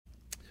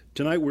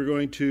Tonight we're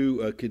going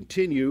to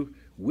continue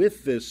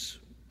with this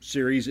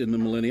series in the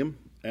Millennium.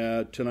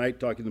 Tonight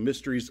talking the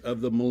mysteries of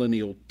the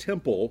Millennial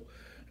Temple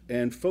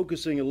and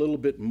focusing a little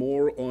bit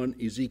more on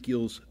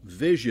Ezekiel's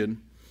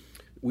vision.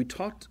 We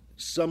talked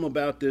some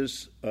about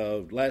this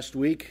last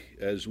week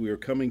as we were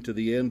coming to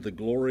the end, the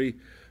glory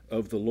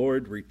of the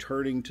Lord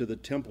returning to the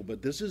temple.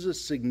 But this is a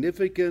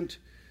significant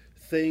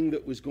thing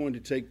that was going to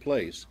take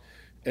place.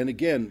 And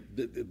again,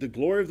 the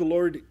glory of the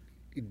Lord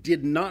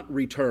did not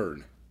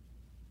return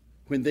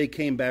when they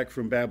came back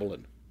from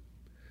Babylon.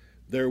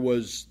 There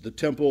was the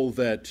temple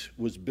that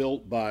was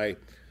built by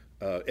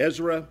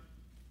Ezra,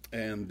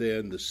 and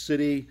then the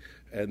city,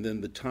 and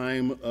then the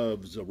time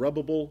of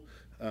Zerubbabel.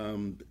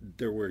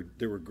 There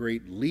were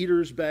great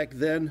leaders back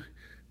then,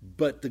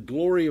 but the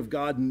glory of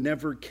God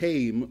never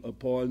came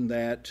upon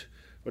that,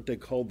 what they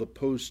call the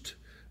post-exile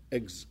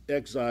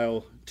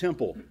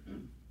temple.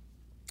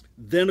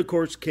 Then, of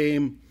course,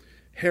 came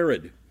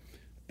Herod.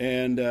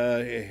 And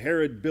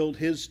Herod built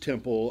his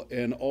temple,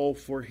 and all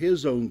for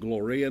his own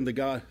glory, and the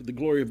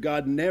glory of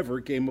God never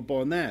came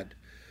upon that.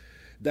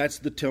 That's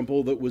the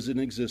temple that was in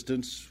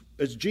existence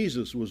as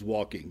Jesus was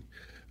walking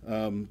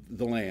the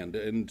land.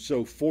 And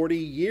so 40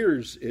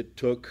 years it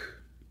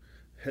took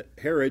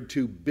Herod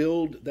to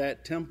build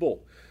that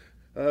temple.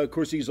 Of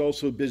course, he's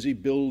also busy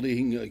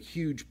building a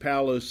huge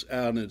palace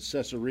out in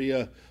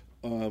Caesarea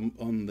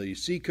on the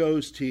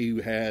seacoast.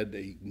 He had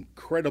an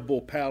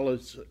incredible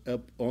palace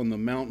up on the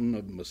mountain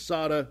of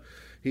Masada.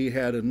 He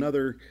had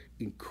another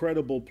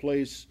incredible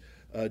place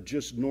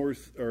just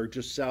north or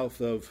just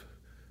south of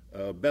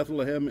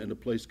Bethlehem in a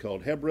place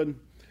called Hebron.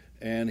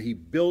 And he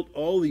built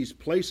all these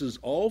places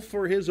all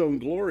for his own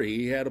glory.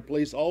 He had a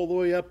place all the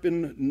way up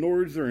in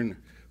northern,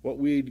 what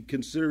we'd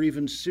consider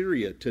even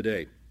Syria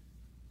today.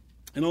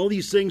 And all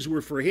these things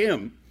were for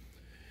him,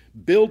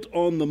 built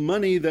on the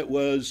money that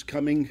was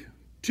coming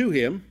to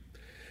him.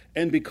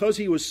 And because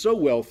he was so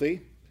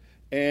wealthy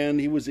and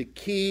he was a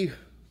key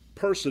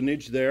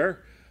personage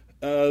there,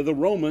 the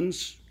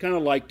Romans kind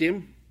of liked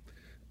him.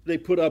 They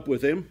put up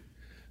with him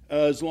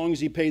as long as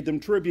he paid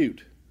them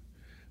tribute.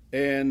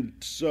 And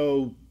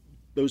so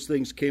those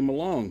things came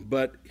along.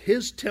 But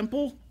his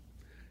temple,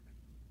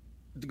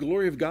 the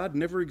glory of God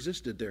never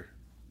existed there.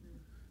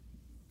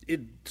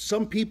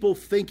 Some people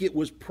think it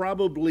was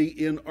probably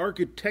in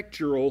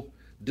architectural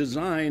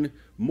design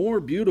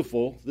more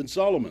beautiful than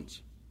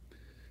Solomon's.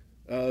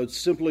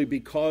 Simply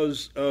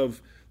because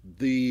of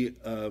the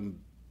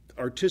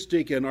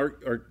artistic and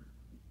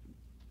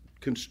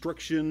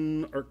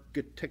construction,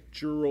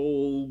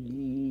 architectural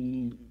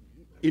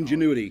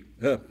ingenuity,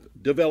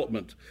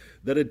 development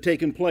that had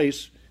taken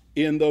place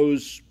in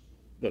those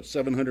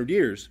 700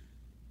 years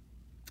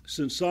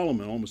since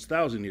Solomon, almost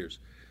 1,000 years.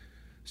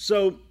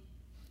 So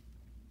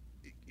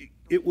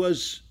it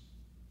was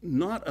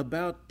not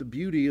about the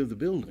beauty of the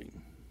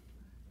building.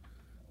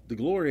 The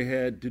glory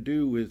had to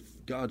do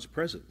with God's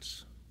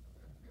presence.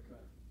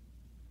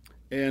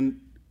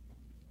 And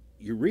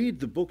you read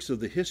the books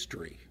of the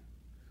history,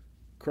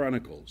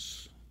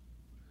 Chronicles,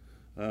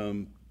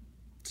 2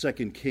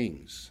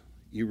 Kings.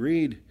 You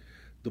read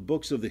the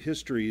books of the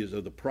histories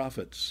of the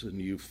prophets, and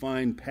you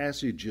find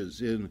passages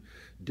in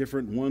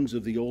different ones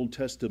of the Old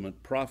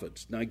Testament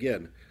prophets. Now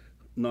again,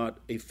 not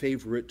a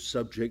favorite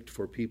subject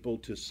for people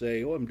to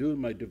say, oh, I'm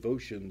doing my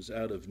devotions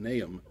out of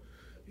Nahum,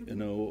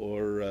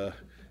 or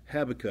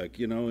Habakkuk,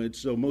 and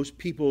so most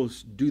people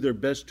do their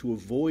best to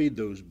avoid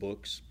those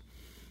books.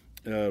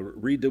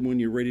 Read them when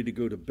you're ready to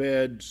go to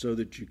bed so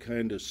that you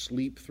kind of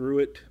sleep through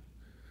it.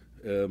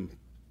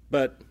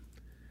 But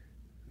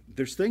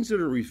there's things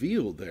that are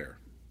revealed there.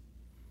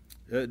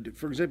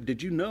 For example,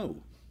 did you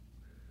know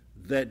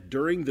that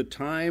during the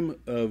time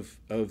of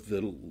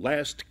the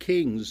last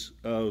kings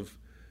of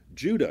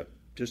Judah,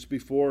 just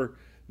before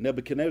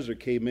Nebuchadnezzar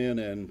came in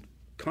and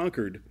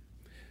conquered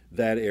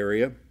that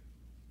area,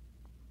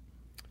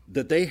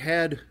 that they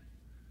had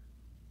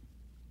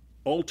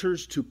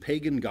altars to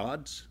pagan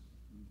gods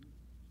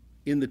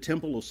in the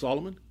Temple of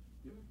Solomon,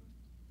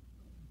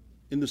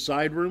 in the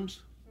side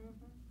rooms?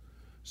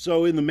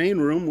 So in the main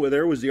room where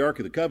there was the Ark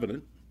of the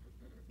Covenant,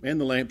 and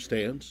the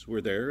lampstands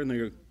were there, and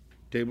the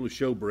table of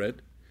showbread.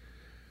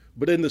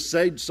 But in the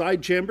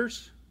side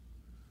chambers,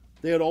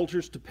 they had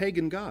altars to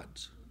pagan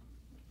gods.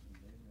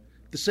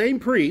 The same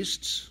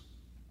priests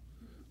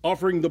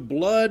offering the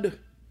blood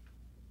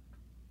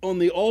on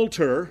the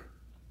altar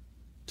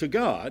to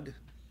God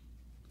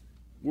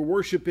were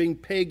worshiping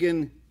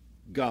pagan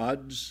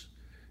gods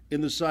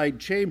in the side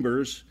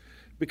chambers,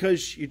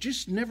 because you're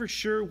just never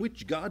sure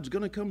which God's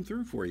going to come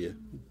through for you.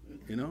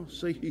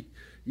 So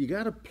you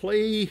got to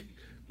play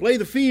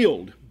the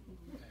field,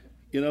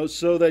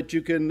 so that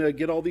you can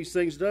get all these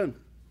things done.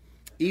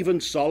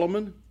 Even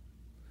Solomon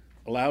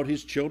allowed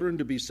his children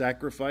to be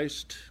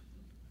sacrificed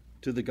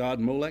to the god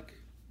Molech.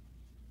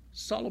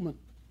 Solomon.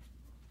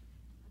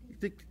 You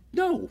think,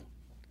 no,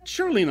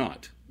 surely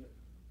not.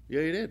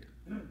 Yeah, he did.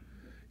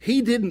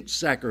 He didn't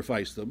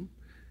sacrifice them,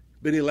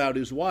 but he allowed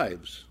his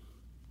wives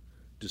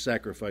to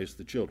sacrifice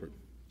the children.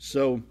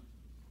 So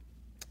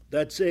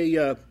that's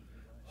a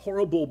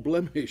horrible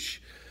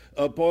blemish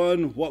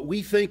upon what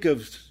we think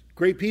of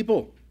great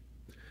people.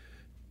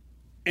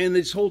 And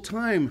this whole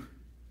time,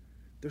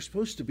 they're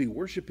supposed to be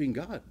worshiping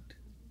God.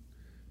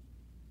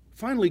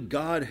 Finally,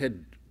 God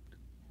had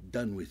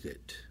done with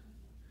it.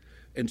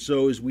 And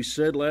so, as we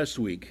said last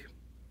week,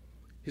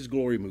 his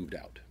glory moved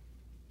out.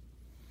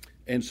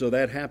 And so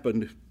that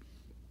happened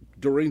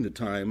during the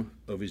time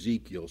of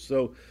Ezekiel.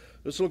 So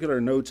let's look at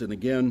our notes. And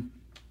again,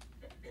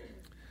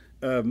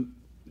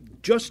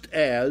 just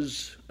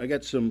as, I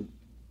got some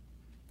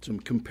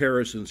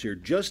comparisons here,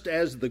 just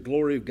as the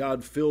glory of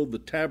God filled the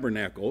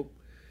tabernacle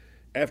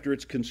after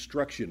its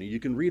construction. And you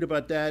can read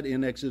about that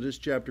in Exodus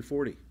chapter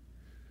 40.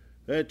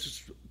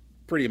 That's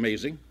pretty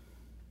amazing.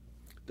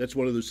 That's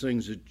one of those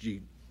things that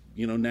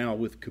you know, now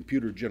with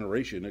computer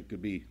generation, it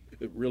could be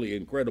really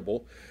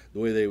incredible the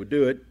way they would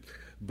do it.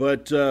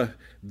 But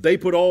they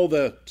put all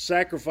the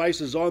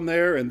sacrifices on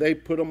there, and they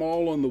put them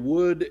all on the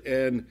wood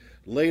and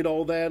laid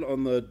all that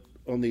on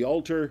the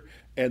altar,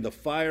 and the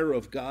fire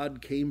of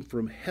God came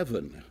from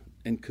heaven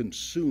and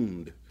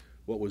consumed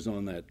what was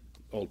on that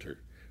altar.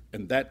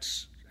 And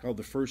that's how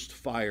the first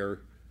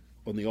fire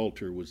on the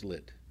altar was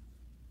lit.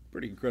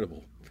 Pretty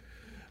incredible.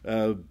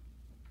 But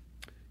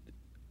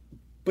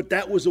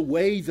that was a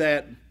way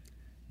that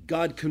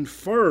God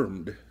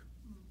confirmed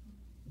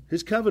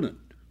his covenant.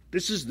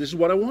 This is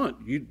what I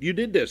want. You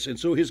did this. And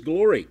so his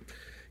glory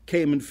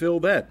came and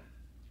filled that.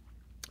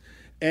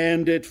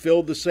 And it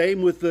filled the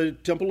same with the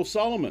Temple of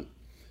Solomon.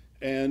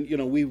 And, you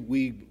know,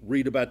 we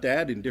read about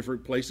that in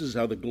different places,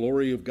 how the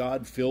glory of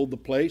God filled the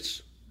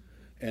place.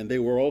 And they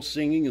were all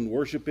singing and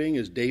worshiping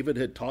as David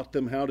had taught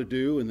them how to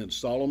do. And then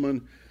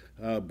Solomon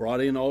brought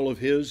in all of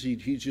his. He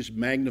just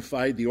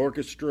magnified the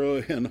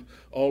orchestra and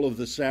all of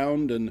the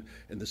sound. And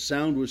the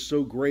sound was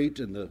so great,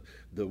 and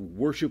the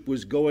worship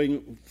was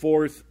going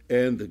forth,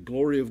 and the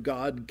glory of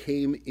God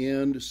came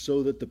in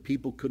so that the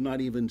people could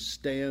not even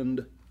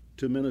stand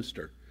to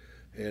minister.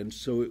 And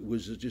so it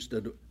was just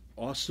an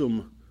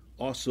awesome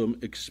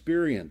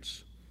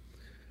experience.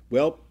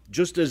 Well,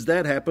 just as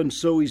that happened,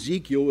 so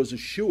Ezekiel was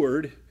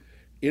assured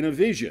in a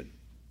vision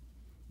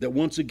that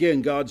once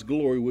again God's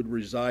glory would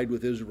reside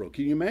with Israel.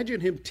 Can you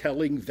imagine him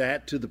telling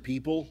that to the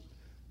people?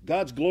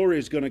 God's glory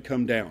is going to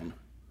come down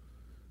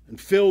and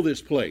fill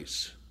this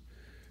place.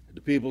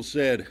 The people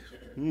said,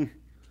 I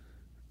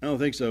don't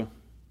think so.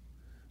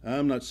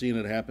 I'm not seeing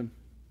it happen.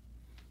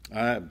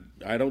 I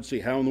don't see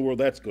how in the world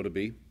that's going to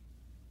be.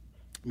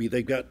 I mean,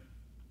 they've got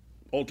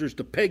altars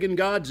to pagan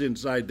gods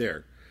inside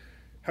there.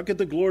 How could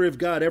the glory of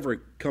God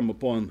ever come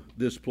upon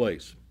this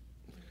place?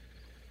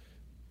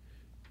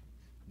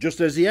 Just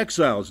as the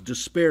exiles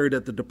despaired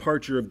at the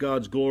departure of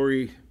God's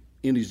glory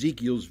in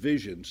Ezekiel's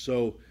vision.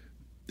 So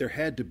there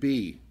had to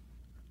be,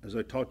 as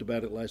I talked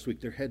about it last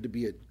week, there had to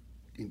be an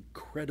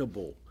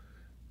incredible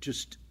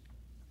just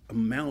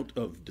amount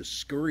of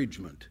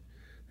discouragement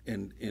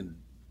and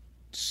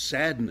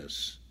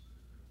sadness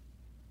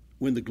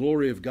when the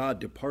glory of God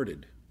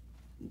departed.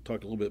 We'll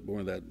talk a little bit more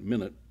on that in a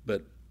minute,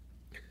 but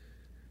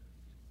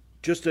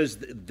just as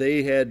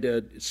they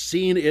had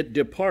seen it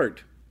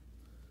depart,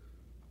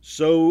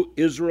 so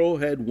Israel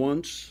had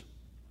once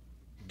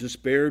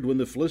despaired when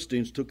the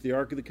Philistines took the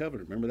Ark of the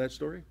Covenant. Remember that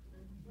story?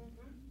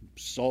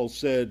 Saul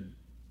said,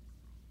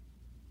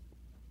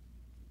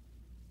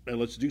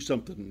 let's do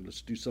something.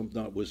 Let's do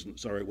something. No, it wasn't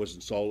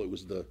Saul. It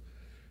was the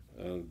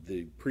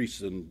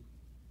priests in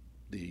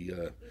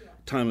the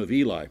time of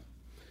Eli.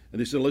 And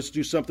they said, let's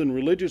do something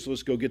religious.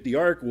 Let's go get the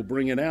ark. We'll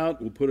bring it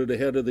out. We'll put it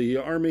ahead of the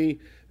army.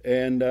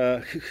 And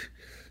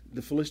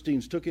the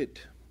Philistines took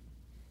it.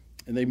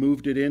 And they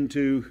moved it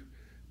into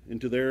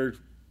their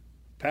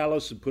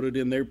palace and put it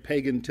in their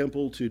pagan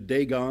temple to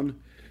Dagon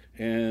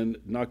and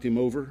knocked him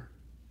over.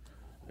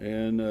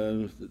 And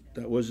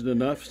that wasn't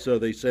enough, so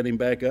they set him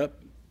back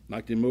up,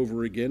 knocked him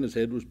over again. His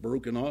head was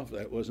broken off.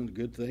 That wasn't a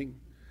good thing.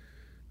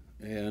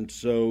 And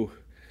so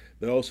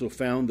they also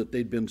found that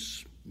they'd been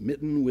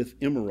smitten with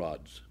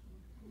emerods.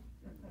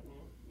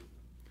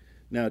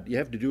 Now, you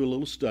have to do a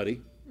little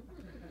study.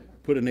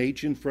 Put an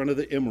H in front of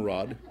the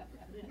emerald,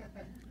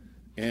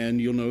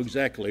 and you'll know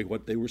exactly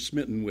what they were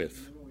smitten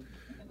with.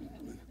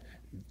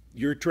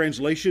 Your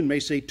translation may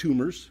say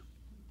tumors,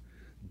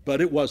 but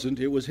it wasn't.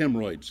 It was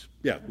hemorrhoids.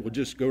 Yeah, we'll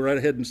just go right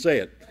ahead and say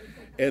it.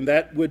 And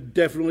that would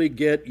definitely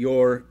get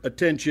your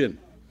attention.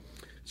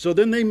 So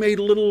then they made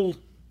little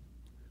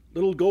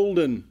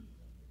golden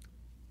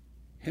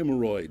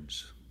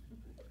hemorrhoids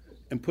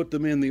and put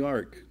them in the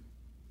ark,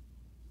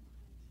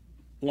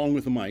 along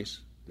with the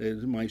mice.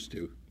 There's mice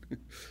too.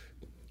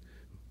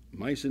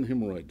 Mice and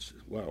hemorrhoids.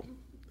 Wow.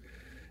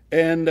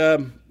 And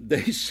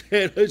they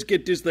said, let's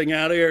get this thing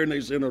out of here, and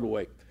they sent it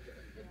away.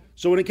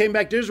 So when it came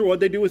back to Israel, what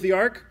did they do with the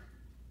ark?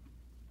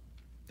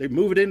 They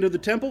move it into the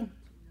temple?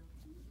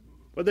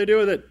 What did they do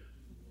with it?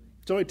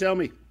 Somebody tell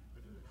me.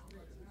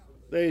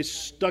 They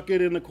stuck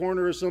it in the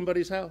corner of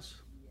somebody's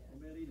house.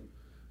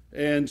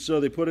 And so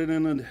they put it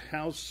in a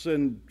house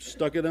and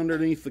stuck it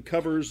underneath the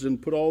covers and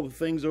put all the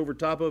things over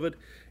top of it,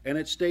 and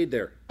it stayed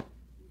there.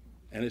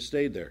 And it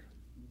stayed there.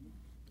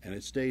 And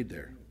it stayed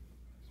there.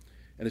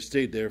 And it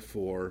stayed there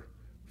for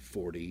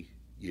 40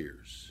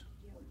 years.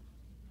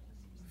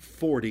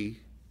 40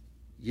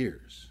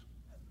 years.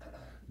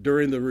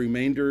 During the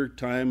remainder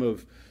time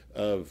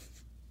of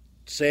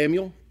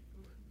Samuel,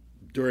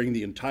 during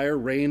the entire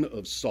reign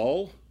of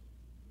Saul,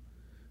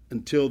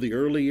 until the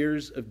early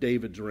years of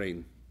David's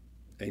reign.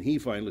 And he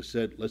finally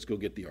said, let's go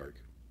get the ark.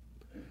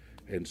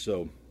 And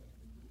so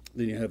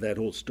then you have that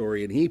whole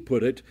story. And he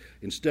put it,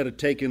 instead of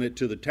taking it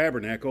to the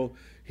tabernacle,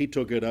 he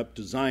took it up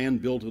to Zion,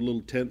 built a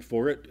little tent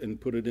for it,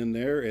 and put it in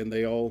there. And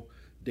they all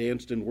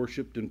danced and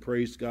worshiped and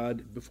praised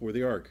God before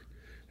the ark.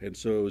 And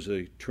so it was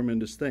a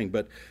tremendous thing.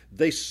 But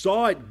they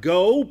saw it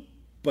go,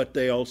 but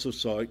they also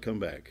saw it come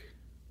back.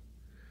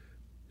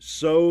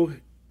 So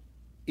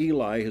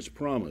Eli has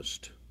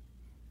promised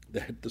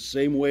that the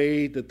same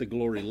way that the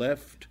glory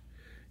left,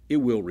 it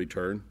will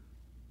return.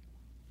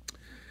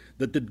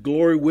 That the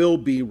glory will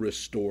be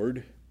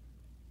restored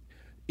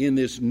in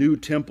this new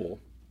temple.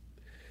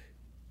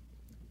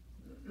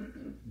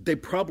 They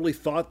probably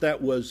thought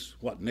that was,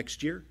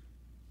 next year?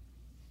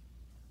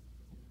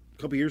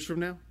 A couple years from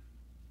now?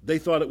 They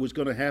thought it was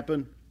going to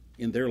happen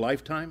in their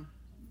lifetime.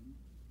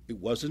 It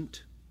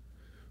wasn't,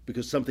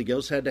 because something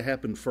else had to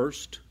happen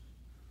first.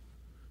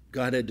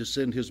 God had to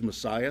send his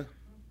Messiah.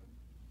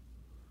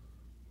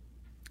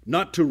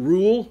 Not to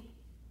rule,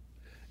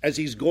 as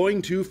he's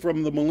going to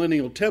from the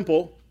Millennial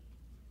Temple,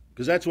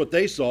 because that's what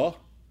they saw.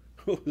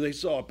 They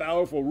saw a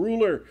powerful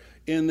ruler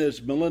in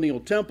this Millennial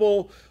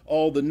Temple,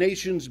 all the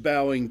nations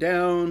bowing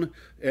down,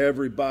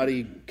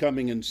 everybody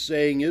coming and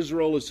saying,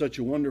 Israel is such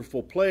a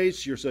wonderful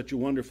place, you're such a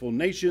wonderful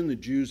nation, the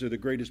Jews are the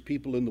greatest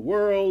people in the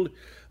world,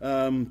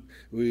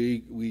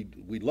 we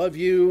love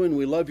you and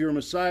we love your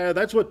Messiah.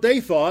 That's what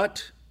they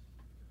thought.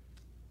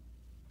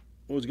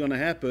 What was going to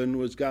happen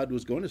was God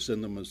was going to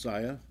send the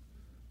Messiah,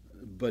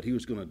 but he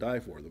was going to die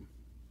for them,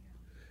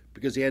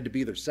 because he had to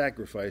be their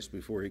sacrifice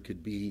before he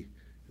could be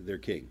their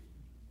king.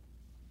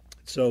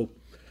 So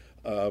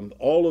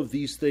all of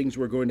these things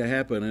were going to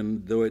happen,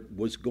 and though it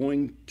was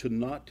going to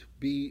not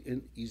be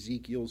in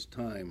Ezekiel's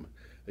time,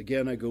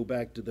 again I go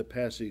back to the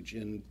passage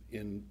in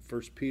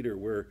 1 Peter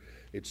where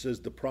it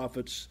says the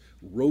prophets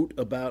wrote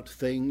about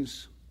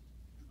things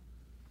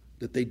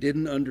that they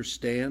didn't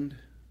understand,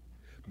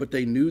 but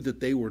they knew that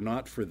they were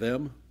not for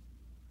them,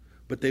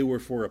 but they were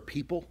for a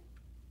people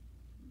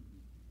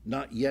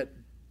not yet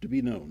to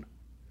be known.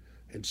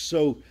 And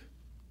so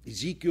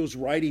Ezekiel's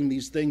writing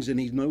these things, and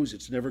he knows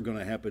it's never going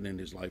to happen in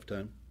his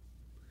lifetime.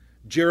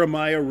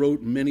 Jeremiah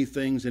wrote many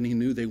things, and he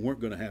knew they weren't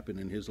going to happen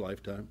in his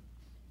lifetime.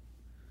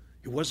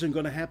 It wasn't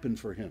going to happen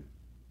for him.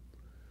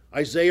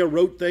 Isaiah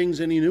wrote things,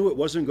 and he knew it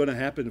wasn't going to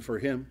happen for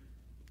him.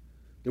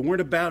 They weren't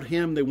about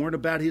him. They weren't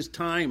about his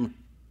time.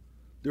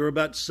 They were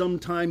about some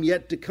time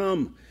yet to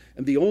come.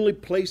 And the only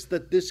place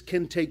that this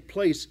can take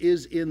place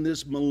is in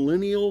this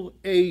millennial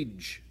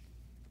age.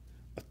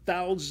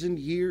 1,000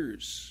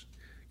 years.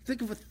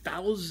 Think of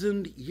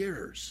 1,000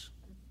 years.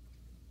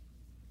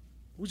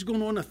 What was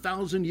going on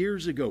 1,000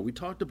 years ago? We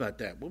talked about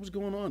that. What was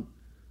going on?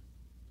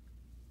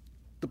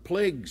 The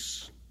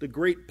plagues, the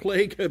great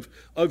plague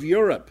of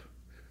Europe,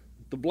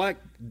 the Black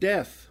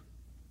Death.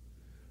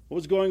 What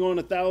was going on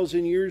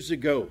 1,000 years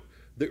ago?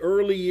 The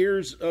early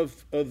years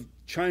of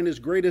China's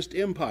greatest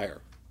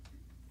empire.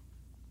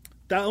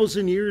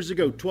 1,000 years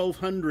ago,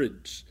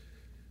 1200s.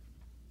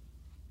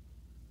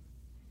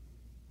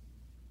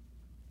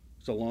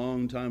 It's a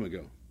long time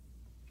ago.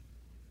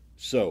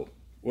 So,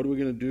 what are we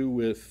going to do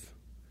with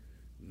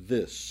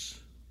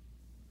this?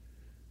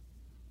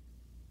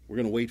 We're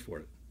going to wait for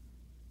it.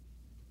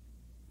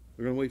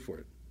 We're going to wait for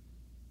it.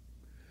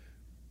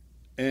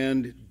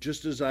 And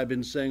just as I've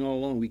been saying all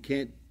along, we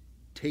can't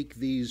take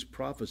these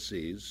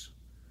prophecies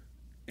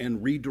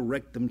and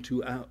redirect them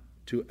to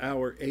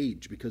our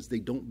age, because they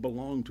don't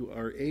belong to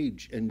our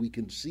age, and we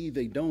can see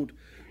they don't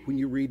when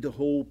you read the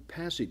whole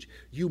passage.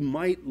 You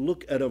might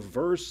look at a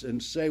verse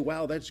and say,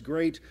 wow, that's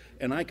great,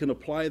 and I can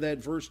apply that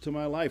verse to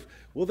my life.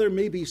 Well, there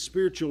may be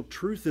spiritual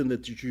truth in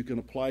it that you can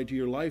apply to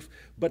your life,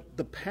 but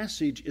the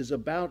passage is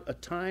about a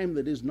time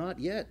that is not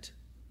yet,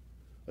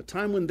 a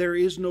time when there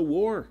is no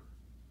war,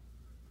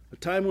 a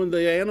time when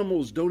the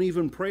animals don't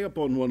even prey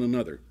upon one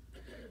another,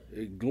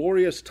 a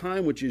glorious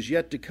time which is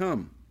yet to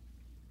come,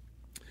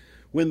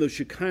 when the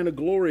Shekinah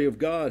glory of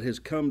God has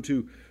come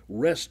to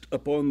rest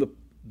upon the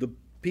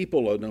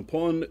people and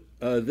upon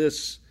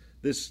this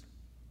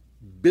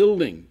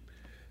building.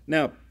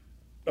 Now,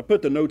 I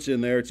put the notes in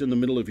there. It's in the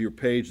middle of your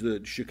page.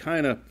 The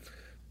Shekinah,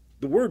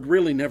 the word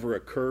really never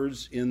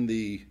occurs in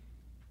the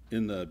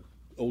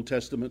Old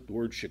Testament. The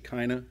word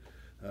Shekinah,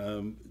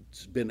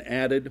 it's been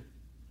added.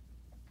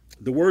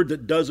 The word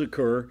that does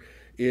occur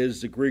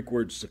is the Greek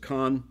word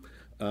sakon,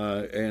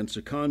 and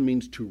sakon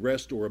means to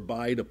rest or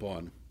abide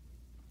upon.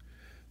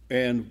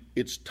 And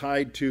it's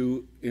tied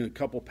to, in a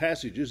couple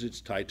passages,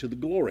 it's tied to the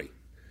glory.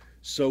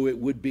 So it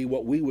would be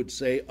what we would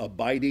say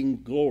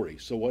abiding glory.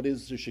 So what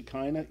is the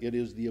Shekinah? It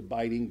is the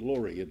abiding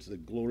glory. It's the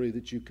glory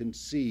that you can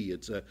see.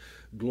 It's a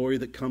glory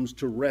that comes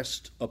to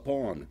rest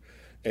upon.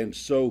 And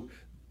so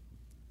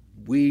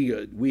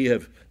We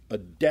have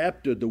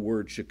adapted the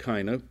word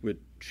Shekinah, which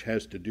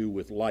has to do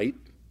with light,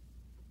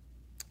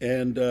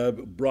 and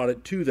brought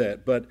it to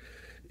that. But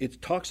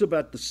it talks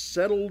about the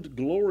settled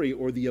glory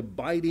or the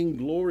abiding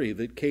glory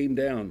that came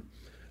down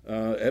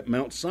at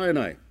Mount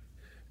Sinai.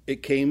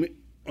 It came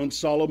on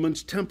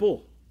Solomon's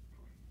temple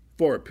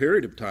for a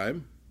period of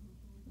time.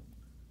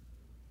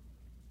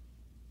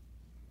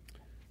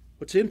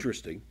 What's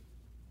interesting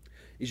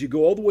is you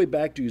go all the way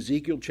back to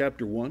Ezekiel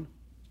chapter 1,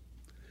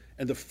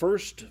 and the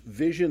first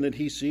vision that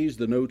he sees,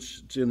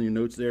 it's in your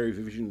notes there,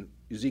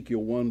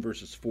 Ezekiel 1,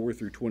 verses 4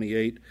 through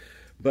 28,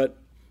 but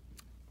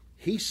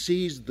he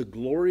sees the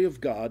glory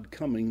of God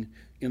coming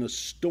in a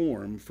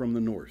storm from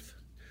the north.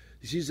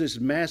 He sees this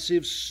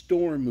massive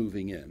storm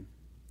moving in,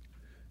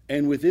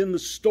 and within the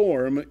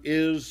storm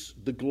is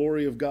the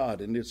glory of God,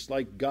 and it's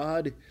like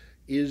God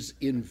is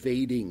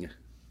invading.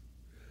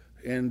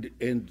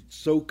 And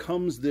so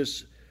comes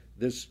this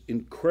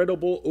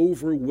incredible,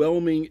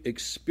 overwhelming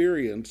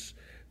experience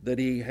that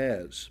he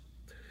has.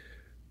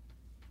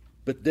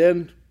 But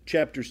then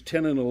chapters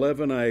 10 and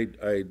 11,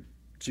 I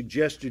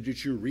suggested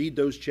that you read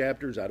those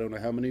chapters. I don't know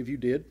how many of you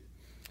did.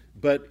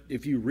 But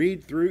if you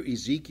read through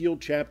Ezekiel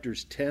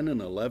chapters 10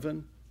 and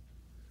 11,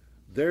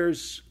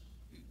 there's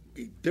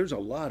a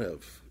lot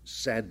of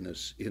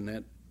sadness in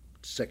that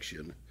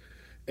section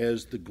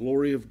as the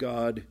glory of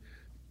God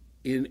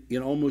in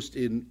almost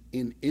in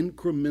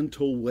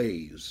incremental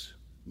ways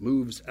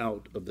moves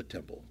out of the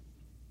temple.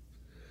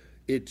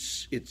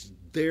 It's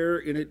there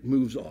and it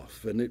moves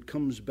off and it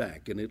comes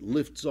back and it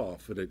lifts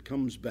off and it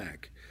comes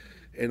back.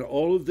 And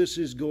all of this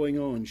is going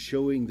on,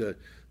 showing the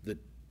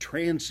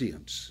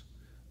transience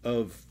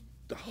of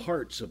the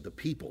hearts of the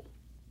people.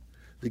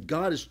 That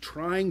God is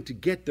trying to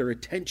get their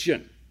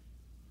attention.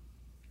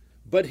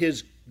 But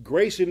his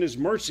grace and his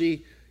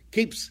mercy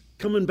keeps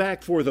coming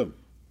back for them.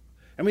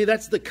 I mean,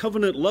 that's the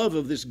covenant love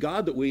of this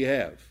God that we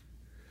have.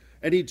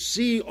 And he'd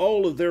see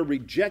all of their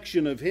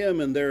rejection of him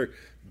and their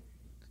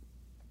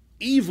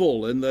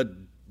evil and the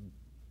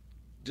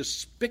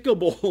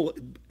despicable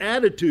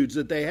attitudes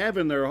that they have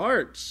in their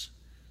hearts.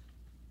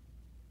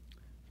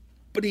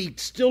 But he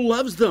still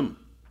loves them.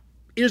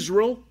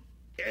 Israel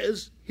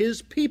as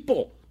his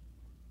people.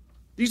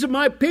 These are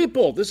my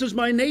people. This is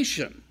my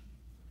nation.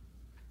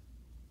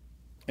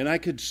 And I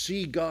could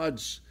see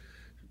God's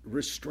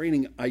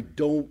restraining. I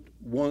don't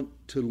want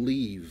to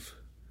leave,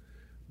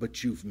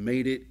 but you've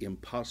made it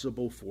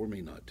impossible for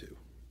me not to.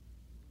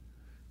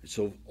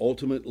 So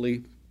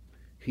ultimately,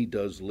 he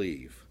does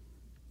leave.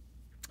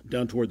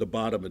 Down toward the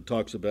bottom, it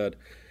talks about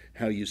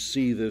how you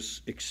see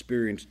this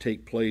experience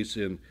take place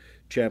in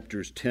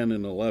chapters 10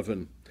 and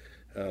 11.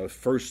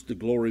 First, the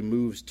glory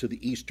moves to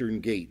the eastern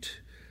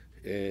gate.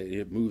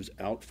 It moves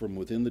out from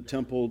within the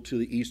temple to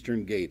the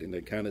eastern gate, and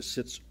it kind of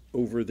sits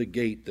over the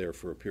gate there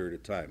for a period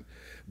of time.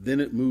 Then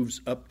it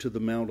moves up to the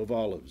Mount of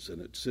Olives, and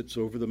it sits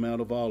over the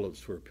Mount of Olives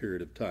for a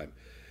period of time.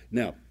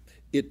 Now,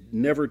 it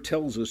never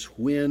tells us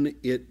when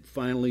it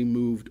finally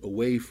moved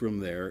away from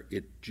there.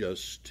 It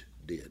just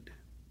did.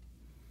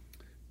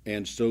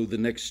 And so the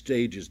next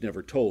stage is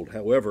never told.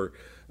 However,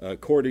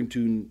 according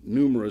to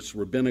numerous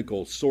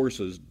rabbinical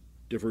sources,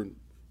 different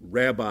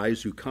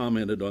rabbis who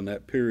commented on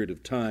that period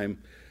of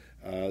time,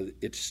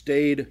 it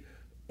stayed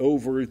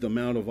over the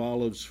Mount of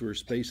Olives for a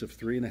space of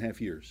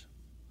 3.5 years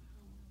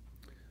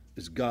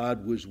as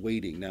God was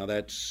waiting. Now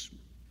that's,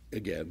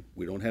 again,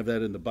 we don't have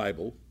that in the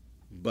Bible,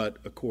 but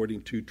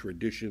according to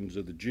traditions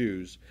of the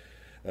Jews,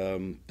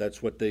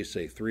 that's what they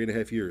say,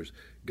 3.5 years.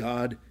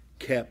 God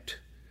kept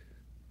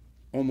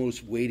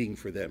almost waiting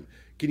for them.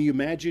 Can you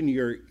imagine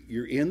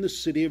you're in the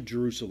city of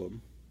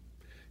Jerusalem,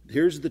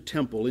 here's the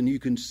temple, and you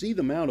can see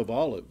the Mount of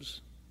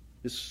Olives.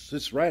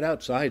 It's right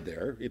outside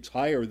there. It's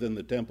higher than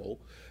the temple,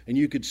 and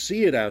you could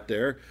see it out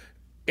there,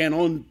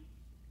 and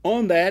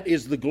on that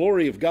is the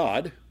glory of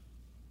God,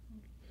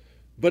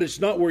 but it's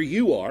not where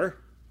you are.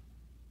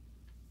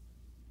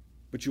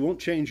 But you won't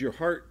change your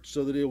heart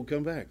so that it will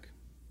come back.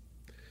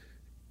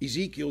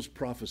 Ezekiel's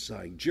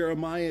prophesying.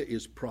 Jeremiah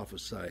is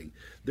prophesying.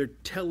 They're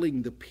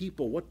telling the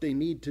people what they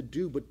need to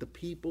do, but the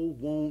people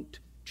won't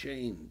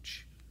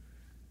change.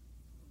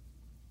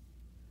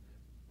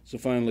 So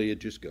finally, it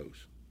just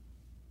goes.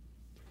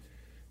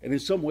 And in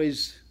some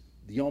ways,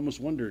 you almost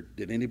wonder,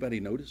 did anybody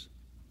notice?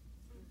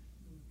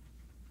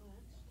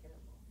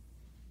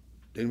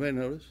 Did anybody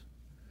notice?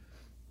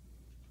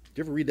 Did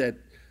you ever read the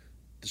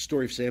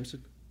story of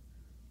Samson?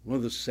 One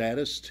of the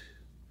saddest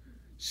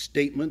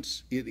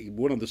statements,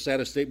 one of the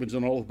saddest statements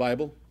in all of the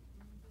Bible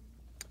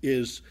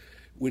is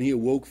when he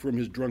awoke from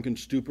his drunken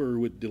stupor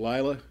with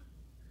Delilah,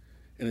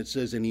 and it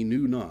says, and he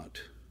knew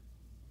not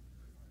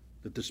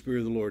that the Spirit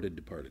of the Lord had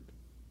departed.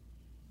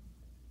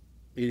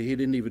 He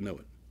didn't even know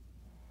it.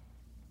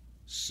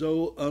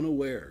 So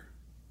unaware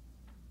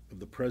of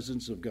the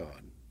presence of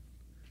God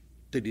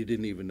that he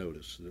didn't even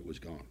notice that it was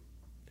gone.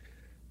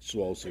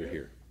 So also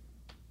here.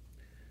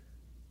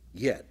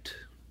 Yet.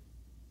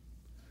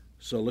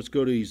 So let's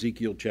go to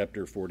Ezekiel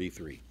chapter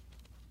 43.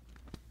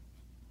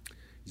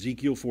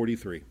 Ezekiel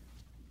 43.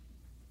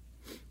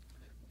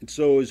 And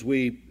so as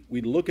we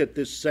we look at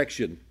this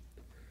section,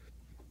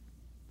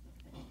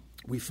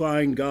 we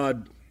find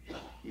God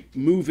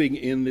moving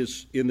in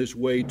this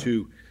way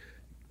to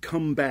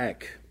come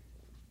back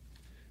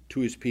to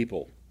his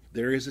people.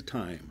 There is a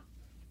time.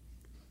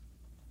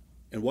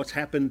 And what's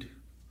happened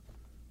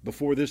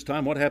before this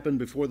time? What happened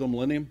before the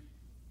millennium?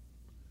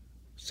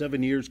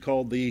 7 years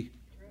called the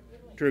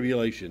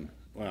tribulation.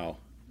 Wow.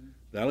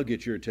 That'll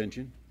get your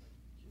attention.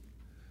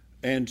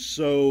 And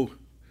so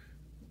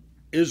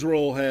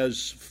Israel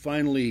has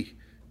finally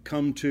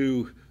come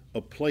to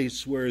a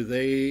place where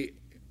they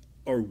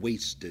are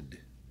wasted.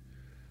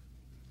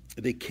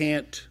 They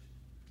can't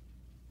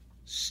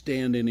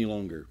stand any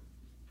longer.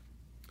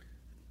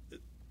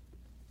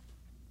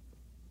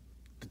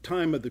 The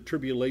time of the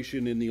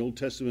tribulation in the Old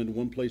Testament, in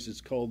one place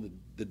it's called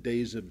the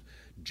days of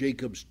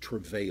Jacob's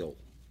travail,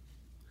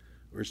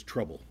 or his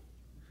trouble.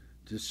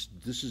 This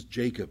is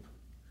Jacob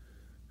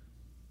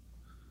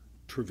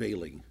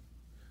travailing.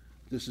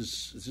 This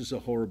is a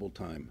horrible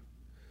time.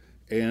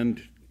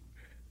 And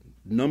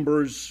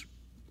numbers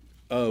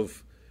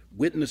of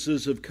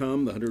witnesses have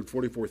come, the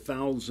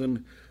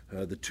 144,000,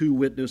 the two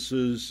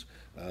witnesses,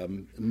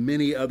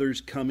 many others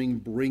coming,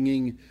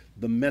 bringing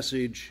the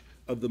message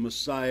of the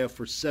Messiah.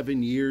 For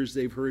 7 years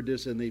they've heard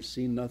this, and they've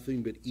seen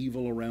nothing but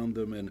evil around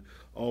them and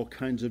all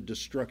kinds of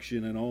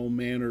destruction and all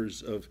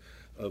manners of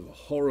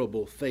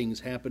horrible things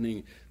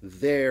happening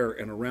there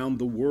and around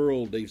the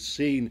world. They've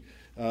seen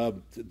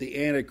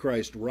the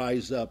Antichrist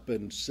rise up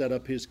and set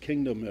up his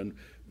kingdom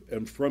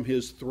and from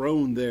his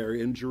throne there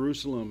in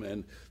Jerusalem,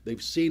 and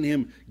they've seen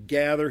him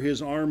gather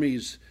his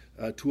armies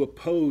to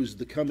oppose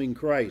the coming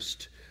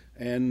Christ,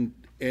 and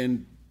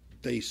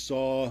they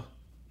saw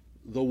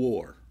the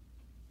war.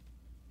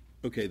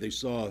 Okay, they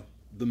saw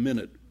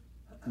the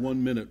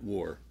 1 minute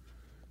war.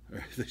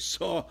 They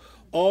saw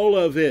all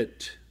of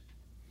it,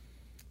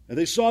 and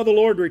they saw the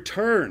Lord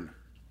return.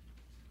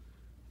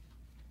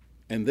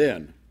 And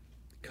then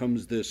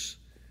comes this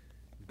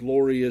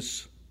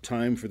glorious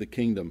time for the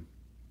kingdom.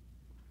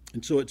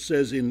 And so it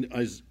says in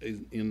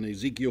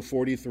Ezekiel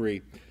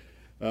 43,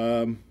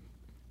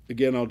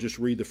 again, I'll just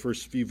read the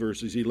first few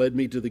verses. He led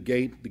me to the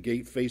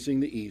gate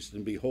facing the east,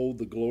 and behold,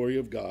 the glory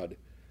of God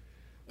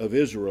of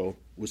Israel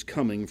was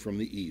coming from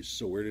the east.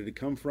 So where did it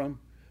come from?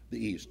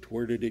 The east.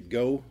 Where did it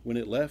go when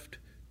it left?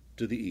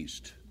 To the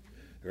east.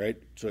 Right?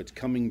 So it's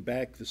coming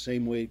back the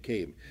same way it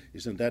came.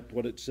 Isn't that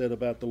what it said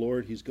about the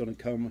Lord? He's going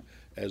to come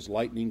as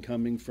lightning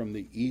coming from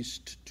the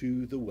east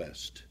to the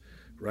west.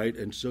 Right?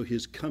 And so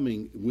his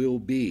coming will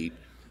be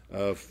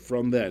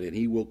from that, and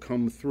he will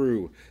come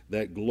through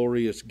that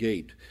glorious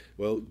gate.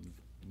 Well,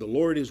 the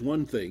Lord is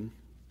one thing,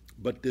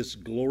 but this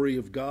glory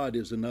of God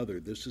is another.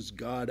 This is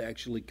God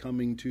actually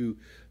coming to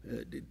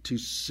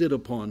sit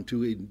upon,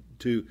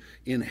 to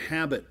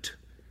inhabit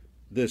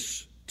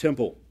this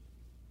temple.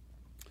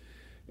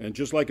 And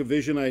just like a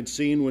vision I had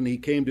seen when he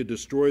came to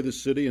destroy the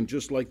city, and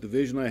just like the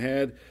vision I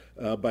had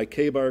by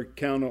Kebar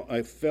Count,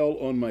 I fell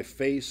on my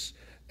face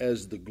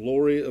as the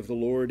glory of the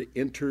Lord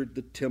entered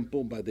the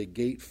temple by the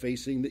gate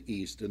facing the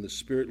east. And the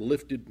Spirit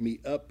lifted me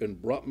up and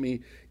brought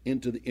me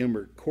into the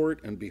inner court,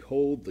 and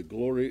behold, the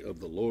glory of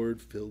the Lord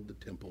filled the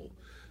temple.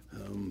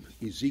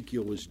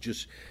 Ezekiel was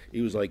he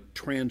was like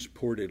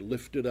transported,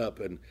 lifted up,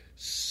 and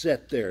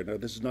set there. Now,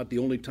 this is not the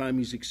only time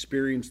he's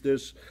experienced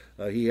this.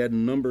 He had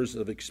numbers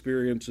of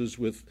experiences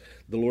with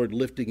the Lord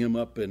lifting him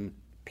up and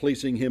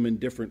placing him in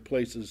different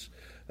places.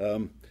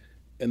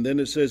 And then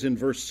it says in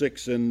verse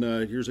 6, and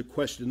here's a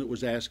question that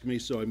was asked me,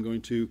 so I'm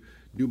going to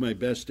do my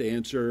best to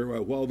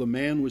answer. While the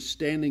man was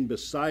standing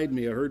beside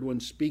me, I heard one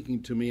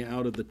speaking to me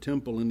out of the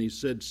temple, and he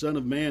said, Son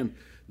of man,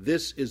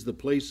 this is the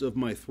place of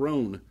my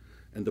throne,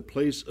 and the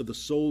place of the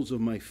soles of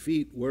my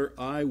feet, where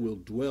I will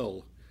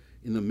dwell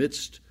in the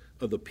midst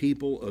of the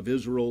people of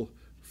Israel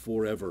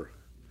forever.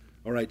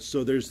 All right,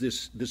 so there's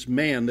this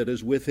man that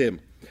is with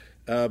him.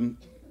 And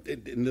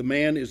the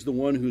man is the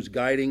one who's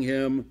guiding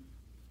him.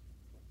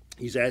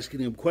 He's asking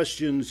him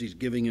questions. He's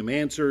giving him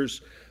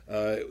answers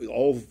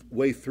all the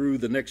way through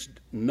the next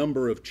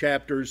number of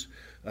chapters.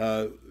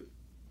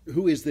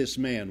 Who is this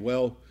man?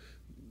 Well,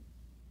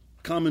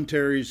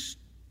 commentaries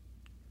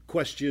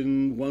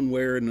question one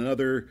way or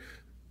another.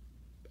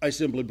 I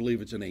simply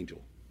believe it's an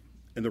angel.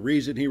 And the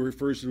reason he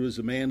refers to it as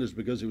a man is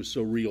because it was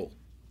so real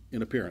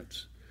in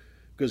appearance.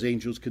 Because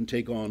angels can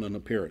take on an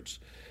appearance.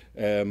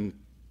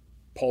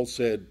 Paul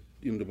said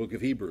in the book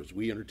of Hebrews,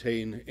 we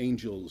entertain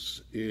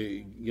angels,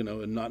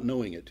 and not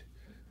knowing it.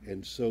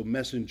 And so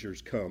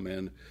messengers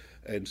come,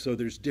 and so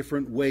there's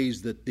different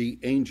ways that the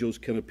angels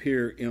can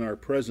appear in our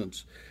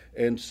presence.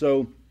 And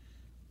so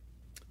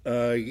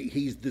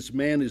this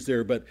man is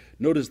there, but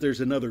notice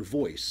there's another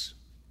voice.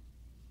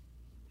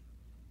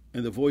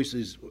 And the voice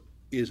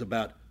is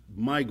about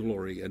my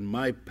glory and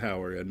my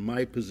power and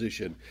my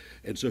position.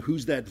 And so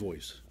who's that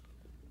voice?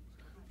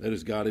 That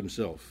is God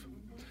himself.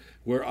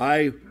 Where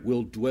I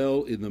will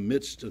dwell in the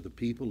midst of the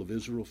people of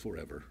Israel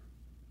forever.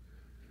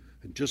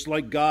 And just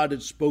like God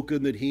had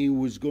spoken that he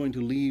was going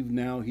to leave,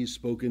 now he's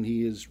spoken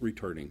he is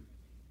returning.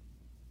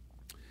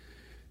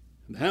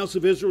 The house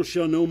of Israel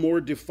shall no more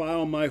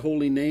defile my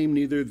holy name,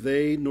 neither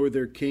they nor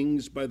their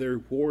kings, by their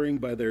whoring,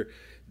 by their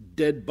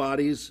dead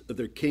bodies of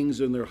their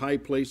kings in their high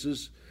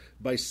places,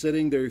 by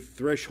setting their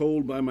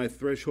threshold by my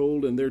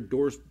threshold, and their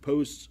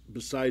doorposts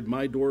beside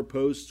my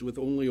doorposts, with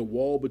only a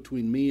wall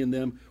between me and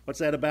them. What's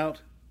that about?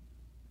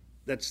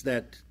 That's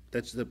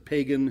the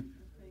pagan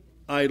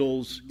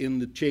idols in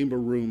the chamber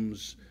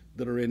rooms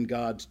that are in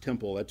God's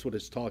temple. That's what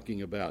it's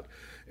talking about.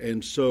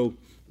 And so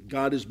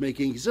God is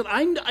making, he said,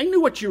 I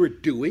knew what you were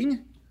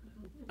doing.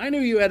 I knew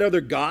you had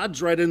other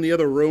gods right in the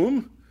other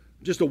room,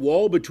 just a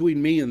wall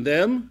between me and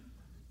them.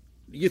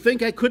 You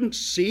think I couldn't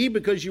see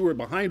because you were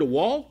behind a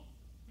wall?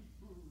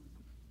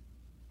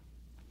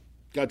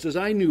 God says,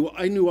 I knew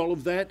all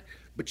of that,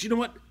 but you know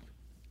what?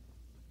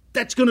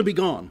 That's going to be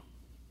gone.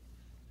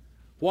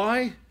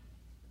 Why?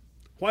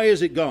 Why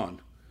is it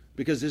gone?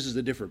 Because this is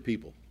a different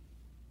people.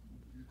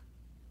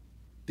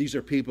 These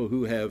are people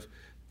who have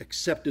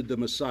accepted the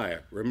Messiah.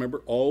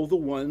 Remember, all the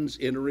ones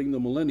entering the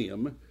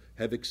millennium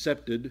have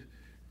accepted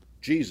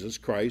Jesus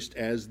Christ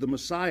as the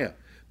Messiah.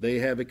 They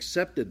have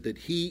accepted that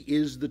he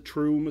is the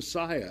true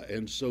Messiah.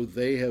 And so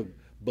they have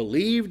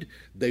believed.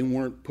 They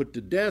weren't put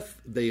to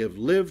death. They have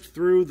lived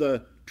through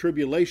the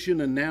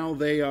tribulation, and now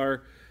they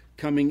are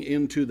coming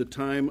into the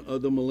time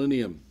of the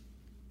millennium.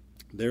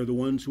 They're the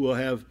ones who will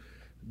have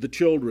the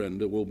children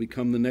that will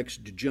become the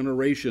next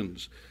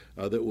generations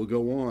that will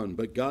go on.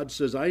 But God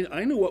says,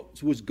 I knew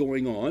what was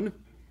going on.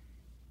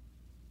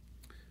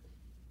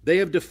 They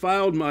have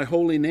defiled my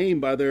holy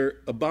name by their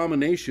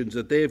abominations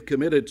that they have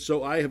committed,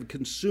 so I have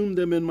consumed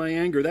them in my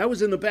anger. That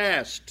was in the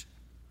past.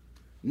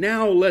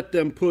 Now let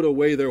them put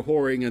away their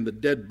whoring and the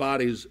dead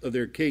bodies of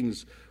their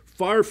kings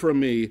far from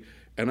me,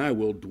 and I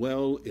will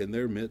dwell in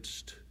their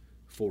midst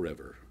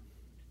forever.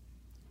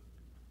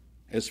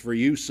 As for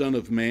you, son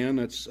of man,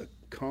 that's a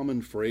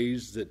common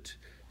phrase that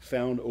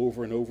found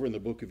over and over in the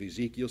book of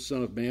Ezekiel.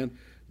 Son of man,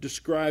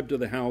 describe to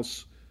the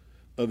house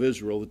of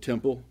Israel, the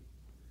temple,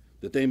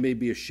 that they may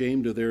be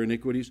ashamed of their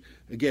iniquities.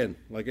 Again,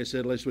 like I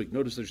said last week,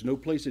 notice there's no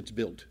place it's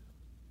built.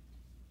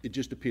 It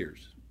just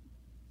appears.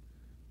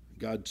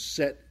 God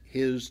set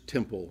his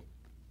temple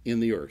in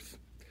the earth.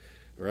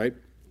 All right?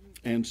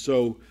 And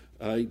so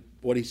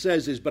what he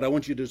says is, but I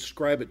want you to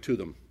describe it to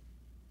them.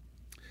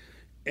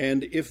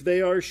 And if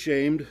they are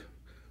ashamed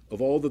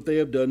of all that they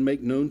have done,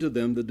 make known to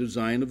them the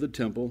design of the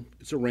temple,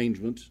 its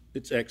arrangements,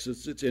 its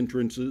exits, its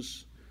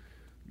entrances,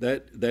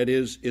 that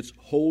is, its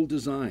whole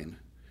design.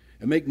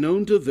 And make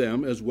known to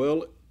them as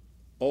well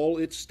all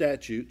its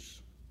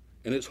statutes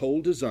and its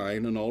whole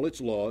design and all its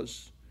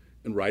laws,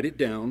 and write it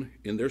down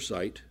in their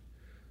sight,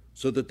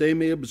 so that they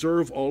may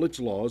observe all its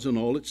laws and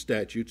all its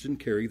statutes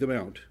and carry them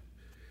out.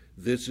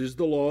 This is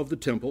the law of the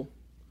temple.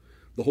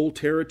 The whole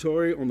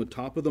territory on the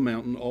top of the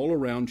mountain all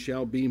around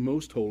shall be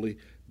most holy.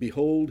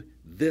 Behold,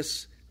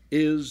 this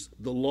is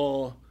the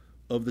law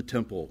of the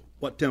temple.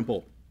 What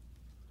temple?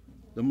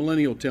 The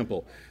Millennial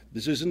Temple.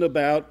 This isn't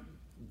about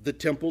the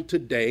temple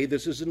today.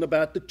 This isn't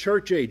about the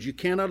church age. You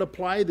cannot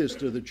apply this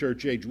to the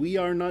church age. We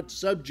are not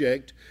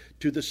subject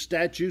to the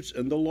statutes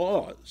and the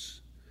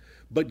laws.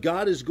 But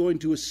God is going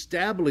to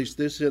establish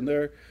this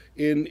in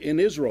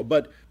Israel.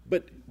 But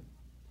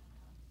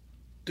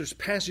there's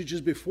passages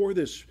before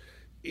this.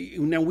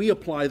 Now we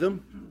apply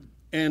them,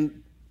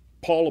 and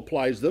Paul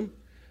applies them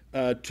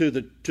to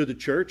the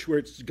church,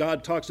 where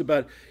God talks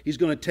about he's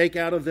going to take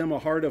out of them a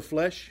heart of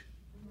flesh,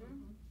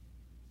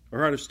 or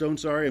heart of stone,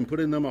 and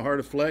put in them a heart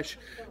of flesh.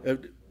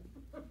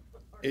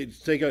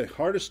 Take a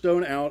heart of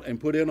stone out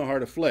and put in a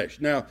heart of flesh.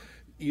 Now,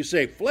 you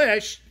say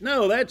flesh?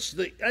 No,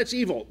 that's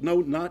evil. No,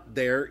 not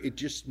there. It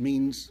just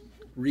means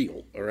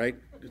real. All right.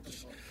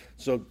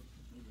 So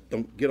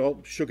don't get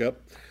all shook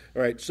up.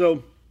 All right.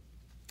 So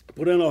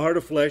put in a heart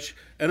of flesh,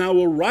 and I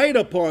will write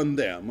upon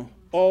them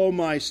all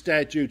my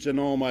statutes and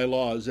all my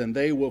laws, and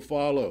they will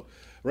follow.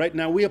 Right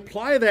now, we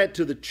apply that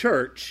to the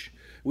church.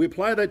 We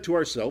apply that to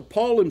ourselves.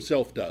 Paul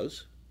himself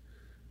does.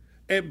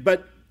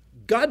 But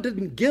God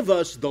didn't give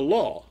us the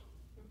law.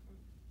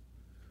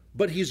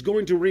 But he's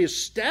going to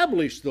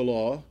reestablish the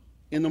law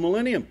in the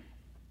millennium.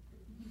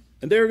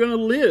 And they're going to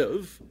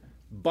live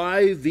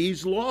by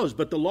these laws.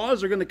 But the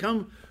laws are going to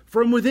come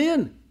from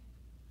within.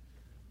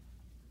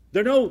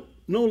 They're no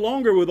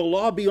longer will the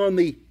law be on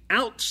the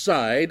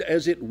outside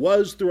as it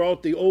was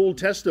throughout the Old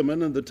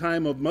Testament and the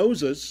time of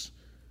Moses,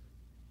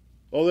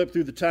 all the way up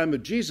through the time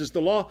of Jesus.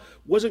 The law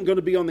wasn't going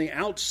to be on the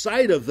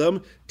outside of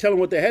them, telling them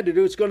what they had to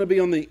do. It's going to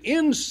be on the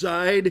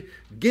inside,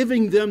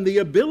 giving them the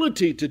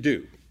ability to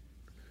do.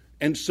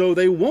 And so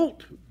they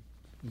won't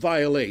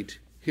violate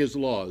his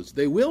laws.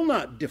 They will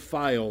not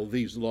defile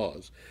these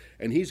laws.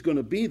 And he's going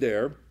to be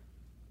there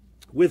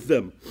with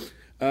them.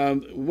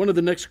 One of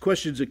the next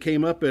questions that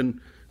came up,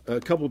 and a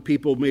couple of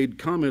people made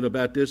comment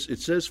about this, it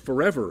says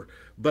forever.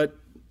 But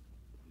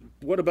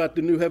what about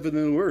the new heaven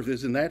and new earth?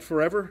 Isn't that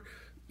forever?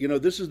 You know,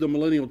 this is the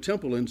Millennial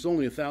Temple, and it's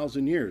only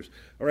 1,000 years.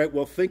 All right,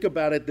 well, think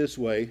about it this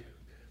way.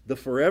 The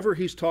forever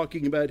he's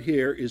talking about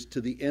here is to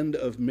the end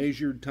of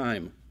measured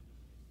time.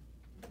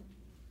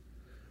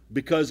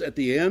 Because at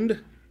the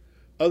end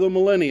of the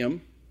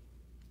millennium,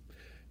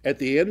 at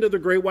the end of the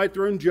great white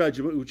throne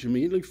judgment, which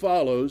immediately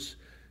follows,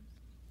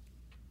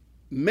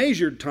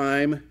 measured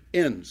time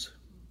ends.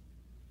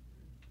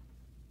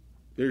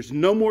 There's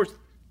no more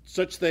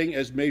such thing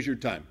as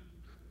measured time.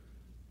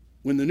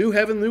 When the new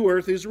heaven, new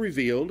earth is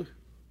revealed,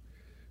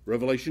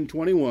 Revelation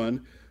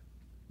 21,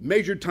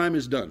 measured time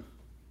is done.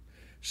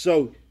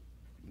 So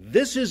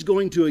this is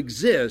going to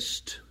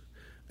exist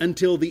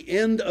until the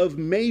end of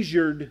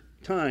measured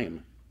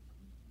time,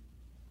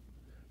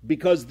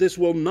 because this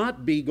will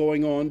not be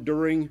going on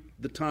during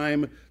the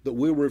time that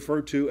we'll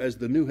refer to as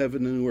the new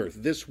heaven and new earth.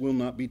 This will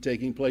not be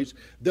taking place.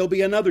 There'll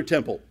be another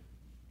temple,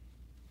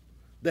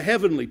 the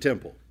heavenly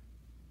temple,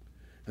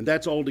 and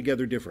that's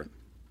altogether different.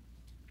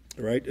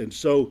 All right, and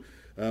so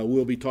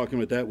we'll be talking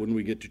about that when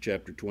we get to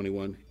chapter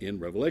 21 in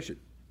Revelation.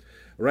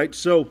 All right,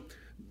 so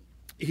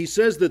he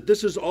says that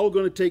this is all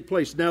going to take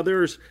place. Now,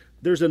 there's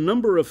a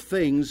number of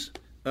things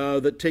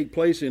that take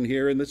place in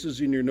here, and this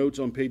is in your notes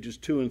on pages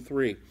 2 and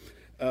 3.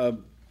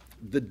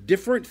 The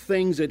different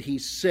things that he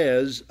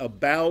says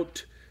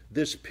about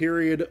this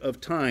period of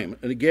time.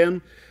 And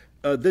again,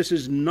 this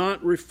is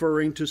not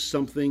referring to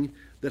something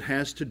that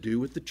has to do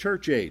with the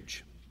church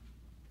age.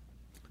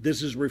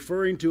 This is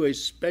referring to a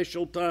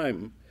special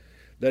time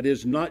that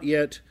is not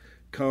yet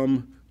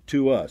come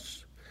to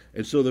us.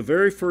 And so the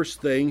very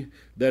first thing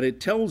that it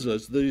tells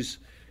us, these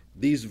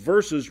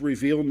verses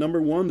reveal,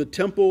 number one, the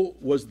temple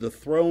was the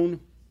throne,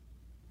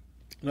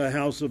 the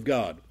house of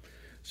God.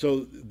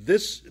 So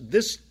this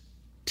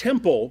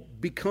temple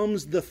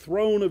becomes the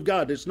throne of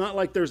God. It's not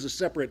like there's a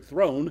separate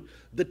throne.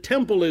 The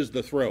temple is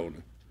the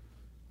throne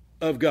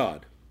of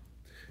God.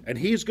 And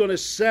he's going to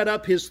set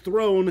up his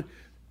throne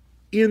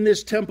in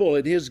this temple,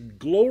 and his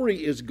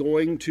glory is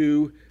going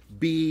to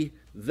be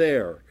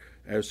there.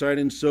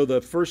 And so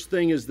the first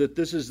thing is that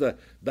this is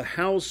the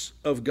house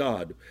of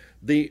God.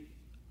 The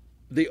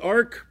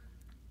ark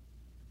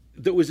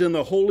that was in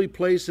the holy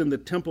place in the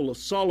temple of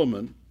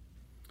Solomon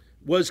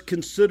was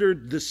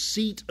considered the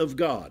seat of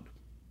God.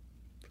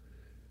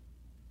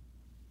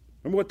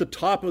 Remember what the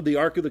top of the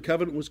Ark of the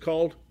Covenant was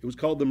called? It was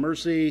called the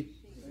mercy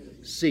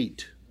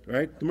seat,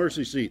 right? The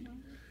mercy seat.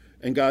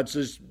 And God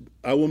says,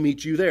 I will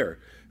meet you there,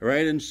 all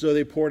right? And so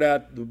they poured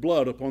out the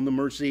blood upon the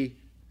mercy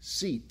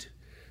seat,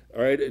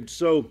 all right? And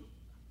so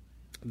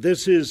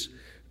this is,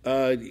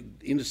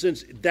 in a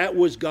sense, that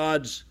was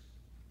God's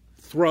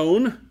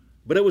throne,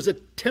 but it was a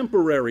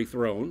temporary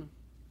throne.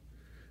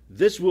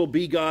 This will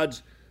be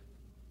God's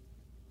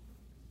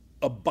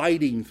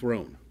abiding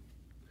throne.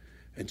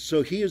 And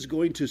so he is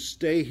going to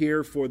stay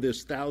here for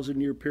this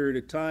 1,000-year period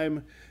of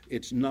time.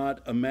 It's not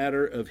a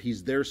matter of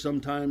he's there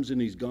sometimes and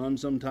he's gone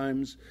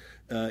sometimes.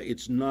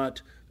 It's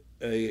not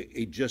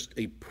just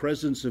a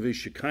presence of his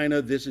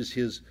Shekinah. This is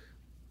his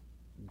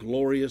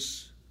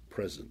glorious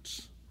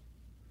presence.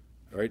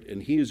 All right,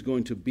 and he is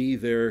going to be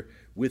there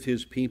with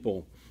his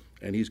people,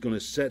 and he's going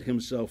to set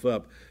himself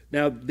up.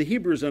 Now, the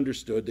Hebrews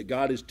understood that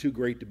God is too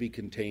great to be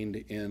contained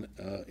in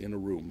a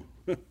room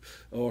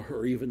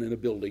or even in a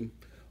building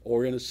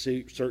or in a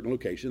certain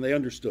location. They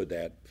understood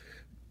that.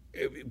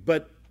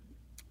 But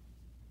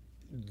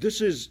this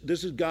is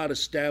God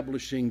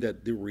establishing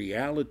that the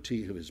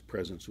reality of his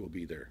presence will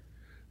be there.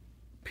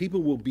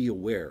 People will be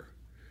aware.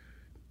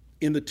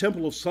 In the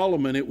Temple of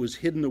Solomon, it was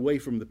hidden away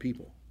from the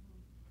people.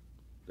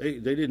 They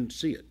didn't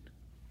see it.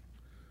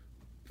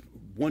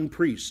 One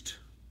priest,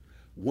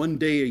 one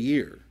day a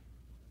year,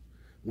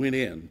 went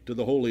in to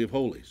the Holy of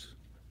Holies.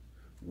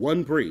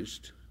 One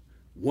priest,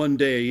 one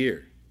day a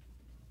year.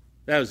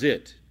 That was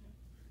it.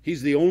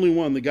 He's the only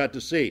one that got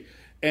to see.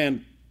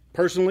 And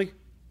personally,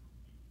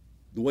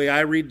 the way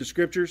I read the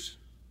scriptures,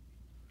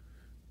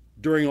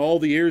 during all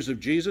the years of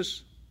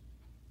Jesus,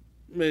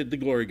 the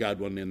glory of God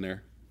wasn't in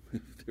there.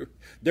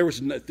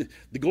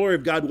 The glory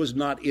of God was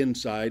not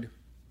inside.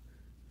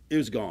 It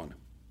was gone.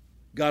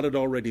 God had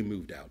already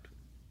moved out.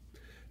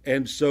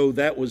 And so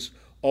that was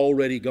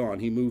already gone.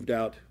 He moved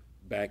out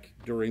back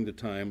during the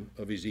time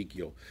of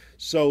Ezekiel.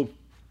 So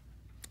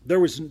there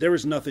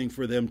was nothing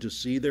for them to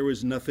see. There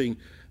was nothing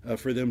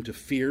for them to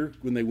fear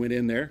when they went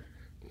in there.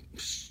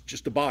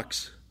 Just a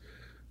box.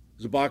 It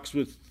was a box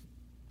with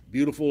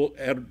beautiful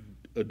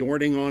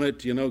adorning on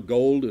it,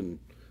 gold and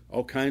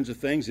all kinds of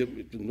things.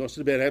 It must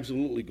have been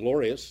absolutely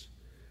glorious,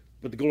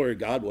 but the glory of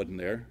God wasn't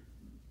there.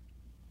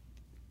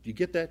 Do you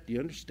get that? Do you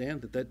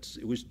understand that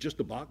it was just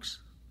a box?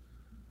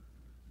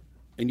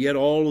 And yet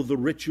all of the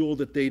ritual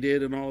that they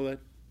did and all of that?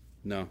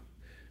 No.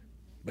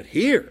 But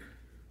here,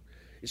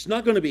 it's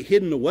not going to be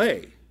hidden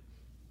away.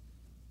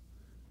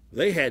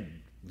 They had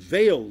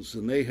veils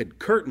and they had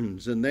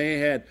curtains and they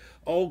had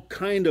all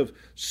kind of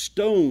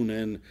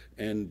stone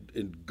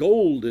and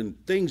gold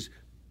and things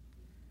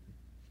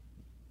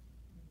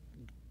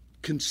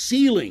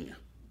concealing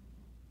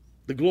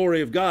the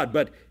glory of God.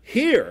 But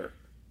here,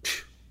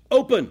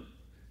 open.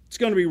 It's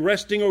going to be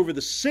resting over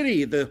the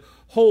city. The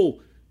whole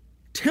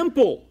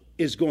temple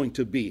is going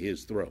to be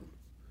his throne.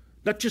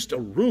 Not just a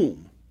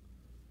room,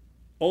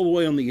 all the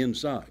way on the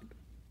inside.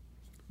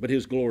 But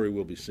his glory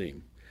will be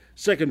seen.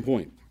 Second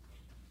point,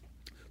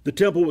 the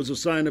temple was a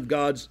sign of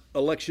God's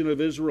election of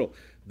Israel.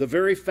 The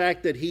very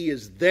fact that he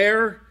is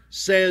there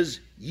says,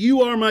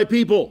 you are my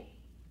people.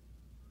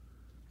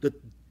 That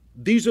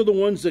these are the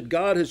ones that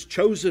God has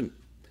chosen.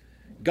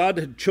 God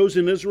had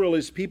chosen Israel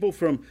as people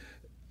from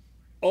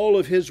all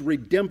of his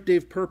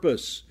redemptive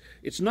purpose.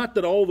 It's not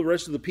that all the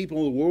rest of the people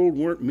in the world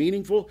weren't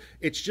meaningful.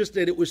 It's just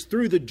that it was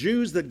through the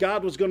Jews that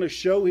God was going to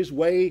show his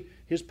way,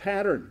 his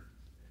pattern.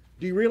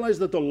 Do you realize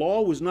that the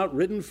law was not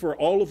written for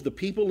all of the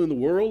people in the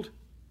world?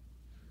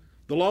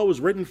 The law was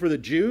written for the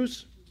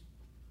Jews.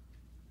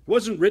 It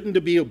wasn't written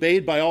to be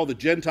obeyed by all the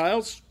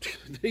Gentiles.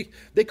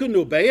 They couldn't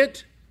obey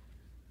it.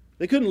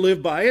 They couldn't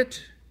live by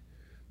it.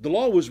 The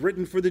law was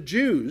written for the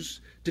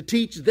Jews to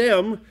teach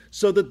them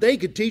so that they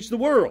could teach the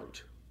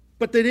world.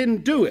 But they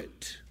didn't do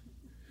it.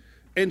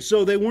 And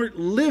so they weren't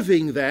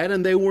living that,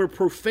 and they were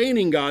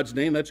profaning God's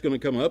name. That's going to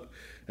come up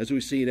as we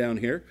see down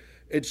here.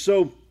 And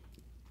so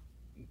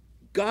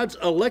God's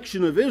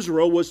election of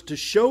Israel was to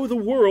show the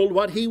world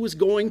what he was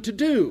going to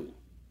do.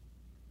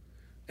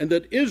 And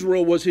that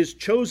Israel was his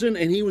chosen,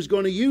 and he was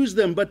going to use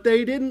them. But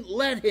they didn't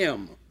let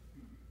him,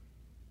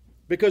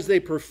 because they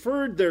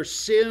preferred their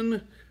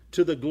sin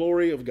to the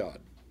glory of God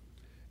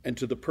and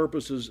to the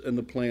purposes and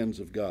the plans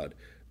of God.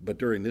 But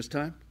during this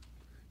time,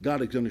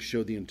 God is going to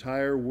show the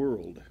entire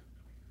world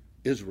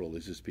Israel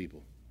is his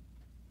people.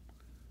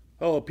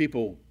 Oh,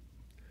 people,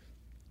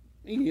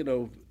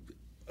 a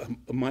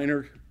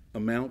minor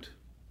amount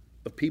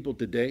of people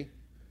today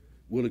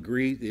will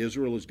agree that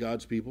Israel is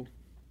God's people.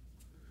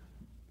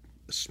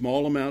 A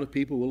small amount of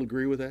people will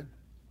agree with that.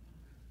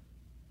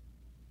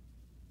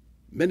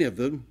 Many of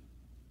them,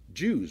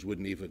 Jews,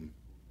 wouldn't even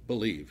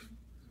believe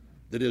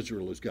that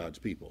Israel is God's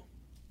people.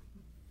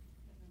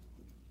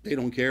 They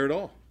don't care at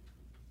all.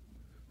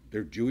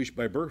 They're Jewish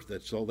by birth,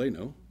 that's all they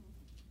know.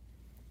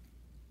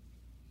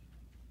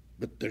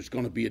 But there's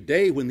going to be a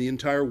day when the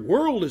entire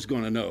world is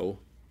going to know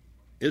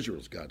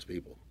Israel's God's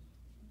people.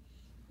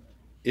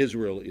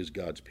 Israel is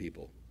God's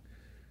people.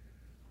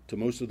 To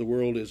most of the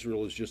world,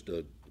 Israel is just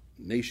a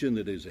nation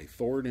that is a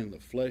thorn in the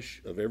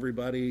flesh of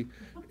everybody,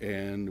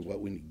 and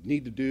what we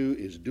need to do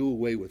is do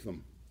away with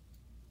them.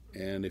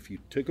 And if you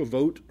took a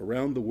vote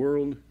around the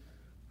world,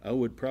 I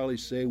would probably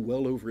say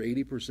well over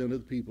 80% of the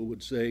people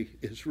would say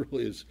Israel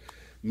is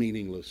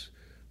meaningless.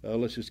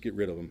 Let's just get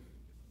rid of them.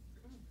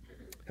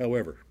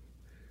 However,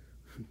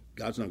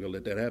 God's not going to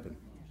let that happen.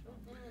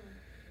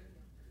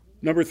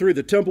 Number 3,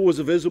 the temple was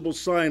a visible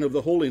sign of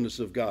the holiness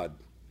of God.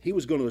 He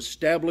was going to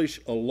establish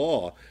a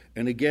law.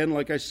 And again,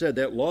 like I said,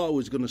 that law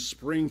was going to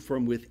spring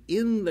from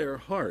within their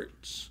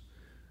hearts,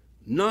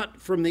 not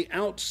from the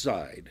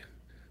outside,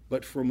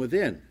 but from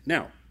within.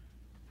 Now,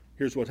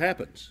 here's what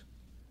happens.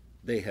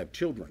 They have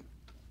children.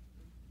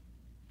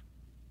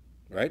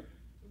 Right?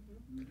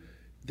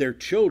 Their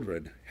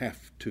children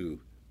have to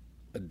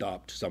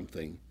adopt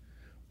something,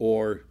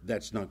 or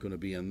that's not going to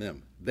be in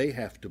them. They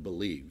have to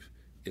believe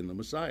in the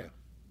Messiah.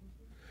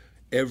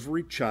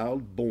 Every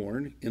child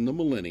born in the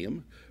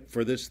millennium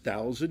for this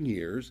 1,000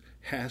 years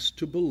has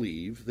to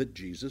believe that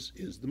Jesus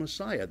is the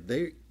Messiah.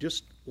 They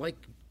just like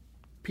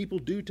people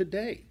do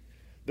today.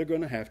 They're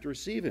going to have to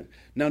receive him.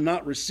 Now,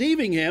 not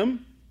receiving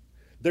him,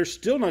 they're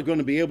still not going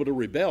to be able to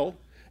rebel.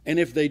 And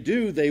if they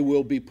do, they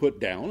will be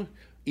put down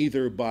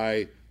either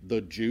by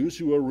the Jews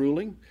who are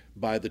ruling,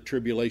 by the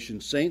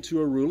tribulation saints who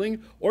are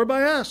ruling, or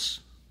by us.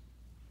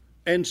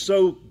 And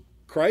so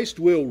Christ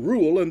will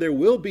rule, and there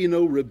will be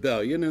no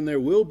rebellion, and there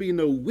will be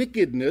no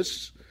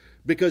wickedness,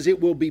 because it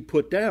will be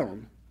put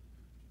down.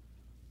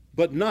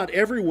 But not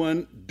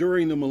everyone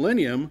during the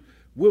millennium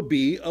will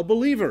be a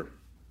believer.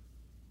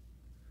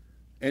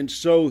 And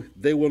so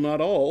they will not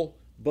all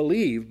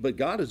believe, but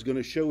God is going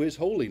to show his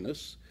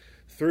holiness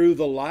through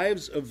the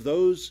lives of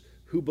those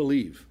who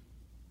believe.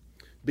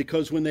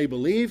 Because when they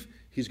believe,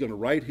 he's going to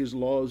write his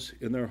laws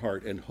in their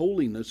heart, and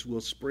holiness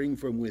will spring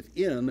from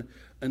within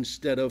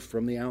instead of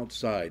from the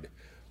outside.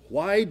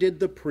 Why did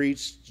the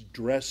priests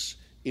dress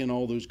in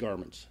all those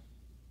garments?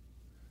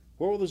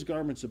 What were those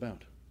garments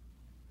about?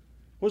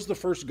 What was the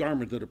first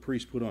garment that a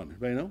priest put on?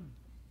 Anybody know?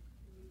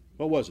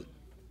 What was it?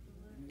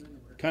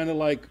 Kind of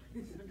like,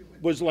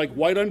 was like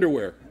white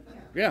underwear.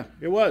 Yeah,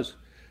 it was.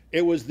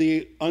 It was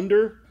the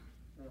under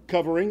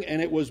covering,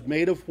 and it was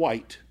made of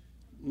white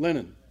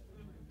linen.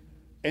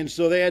 And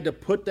so they had to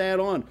put that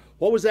on.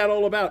 What was that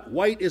all about?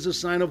 White is a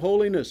sign of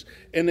holiness.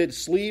 And its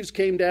sleeves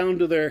came down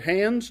to their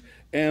hands,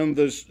 and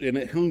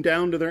it hung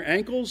down to their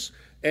ankles.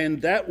 And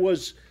that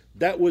was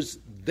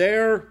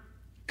their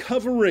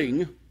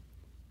covering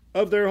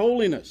of their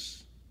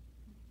holiness.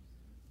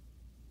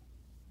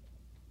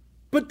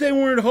 But they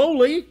weren't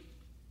holy.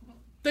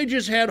 They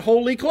just had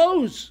holy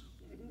clothes.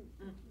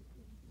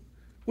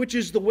 Which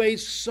is the way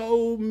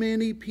so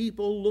many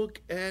people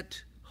look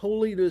at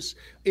holiness.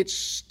 It's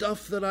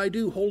stuff that I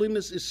do.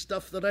 Holiness is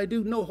stuff that I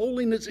do. No,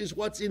 holiness is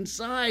what's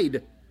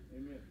inside.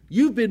 Amen.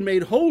 You've been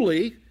made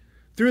holy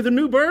through the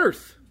new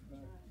birth.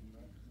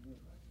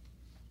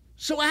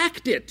 So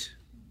act it.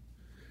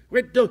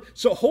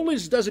 So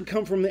holiness doesn't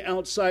come from the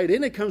outside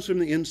in, it comes from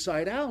the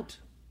inside out.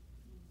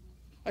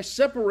 I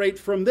separate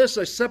from this,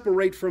 I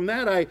separate from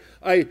that,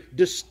 I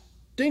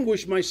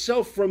distinguish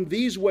myself from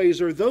these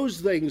ways or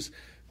those things.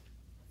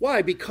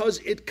 Why? Because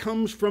it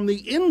comes from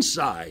the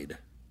inside.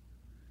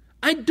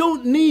 I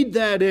don't need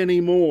that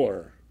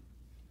anymore.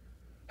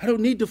 I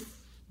don't need to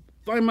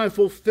find my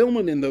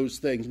fulfillment in those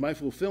things. My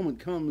fulfillment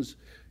comes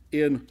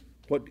in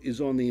what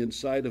is on the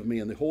inside of me,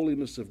 and the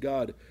holiness of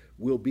God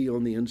will be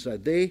on the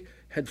inside. They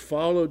had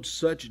followed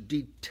such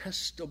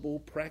detestable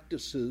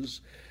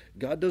practices.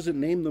 God doesn't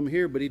name them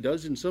here, but he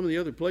does in some of the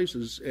other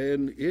places,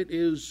 and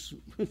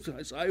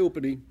it's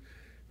eye-opening,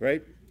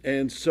 right?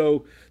 And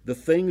so the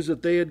things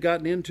that they had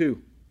gotten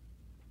into.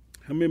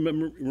 I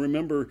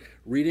remember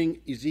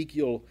reading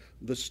Ezekiel,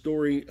 the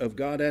story of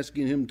God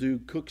asking him to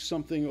cook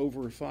something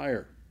over a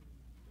fire.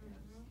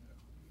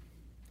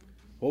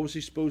 What was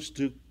he supposed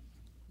to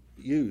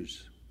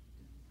use?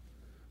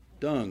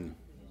 Dung.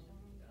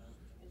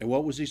 And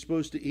what was he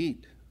supposed to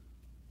eat?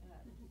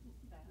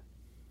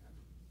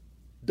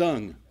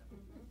 Dung.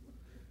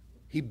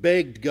 He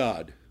begged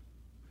God.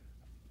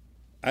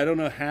 I don't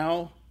know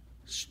how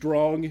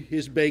strong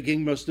his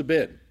begging must have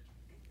been.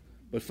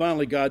 But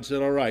finally God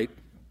said, all right,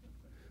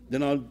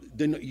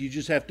 then you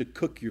just have to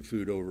cook your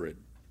food over it.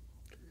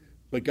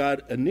 But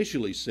God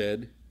initially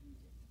said,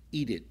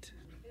 eat it.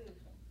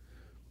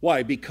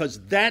 Why? Because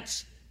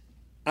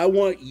I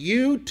want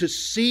you to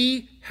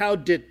see how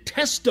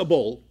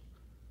detestable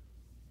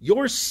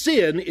your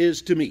sin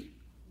is to me.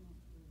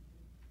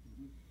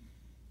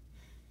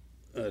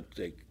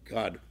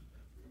 God,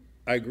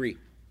 I agree.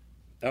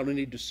 I don't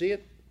need to see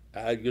it.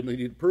 I don't need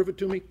to prove it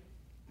to me.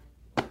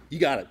 You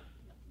got it.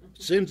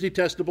 Sin's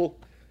detestable.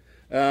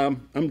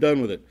 I'm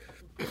done with it.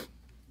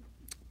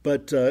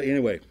 But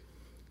anyway,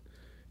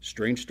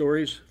 strange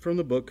stories from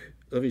the book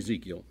of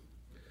Ezekiel.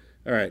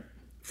 All right,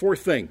 fourth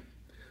thing.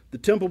 The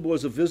temple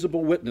was a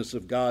visible witness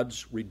of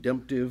God's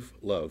redemptive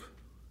love.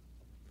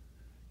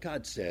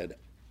 God said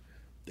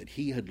that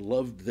he had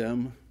loved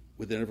them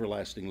with an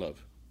everlasting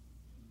love.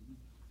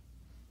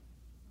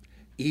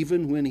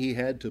 Even when he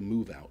had to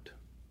move out.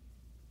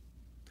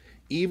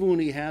 Even when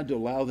he had to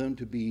allow them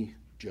to be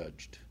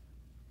judged.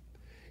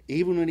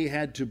 Even when he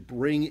had to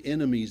bring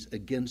enemies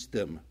against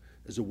them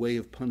as a way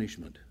of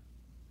punishment.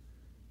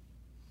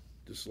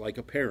 Just like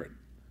a parent.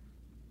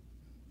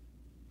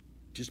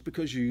 Just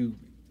because you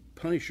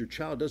punish your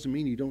child doesn't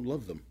mean you don't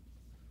love them.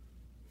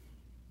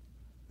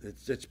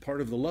 That's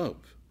part of the love.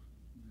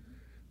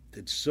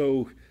 It's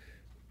so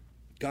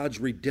God's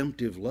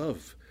redemptive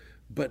love.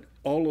 But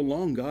all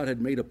along, God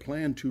had made a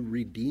plan to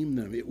redeem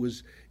them.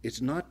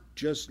 It's not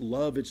just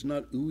love. It's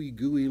not ooey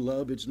gooey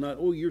love. It's not,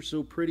 oh, you're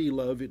so pretty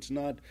love. It's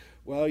not,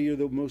 wow, you're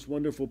the most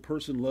wonderful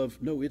person love.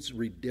 No, it's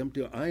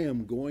redemptive. I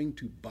am going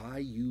to buy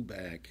you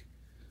back.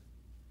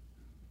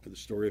 The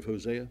story of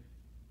Hosea,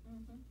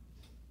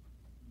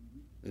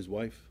 his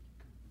wife,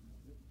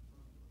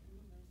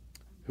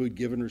 who had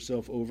given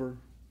herself over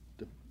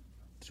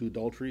to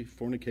adultery,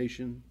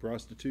 fornication,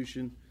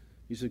 prostitution.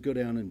 He said, go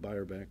down and buy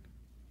her back.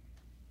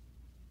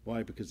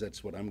 Why? Because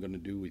that's what I'm going to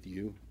do with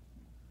you.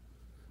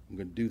 I'm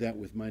going to do that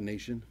with my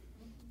nation.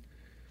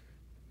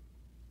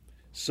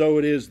 So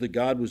it is that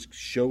God was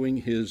showing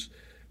his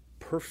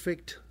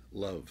perfect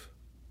love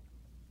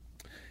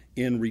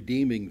in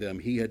redeeming them.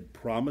 He had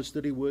promised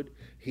that he would.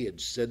 He had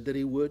said that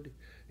he would.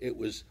 It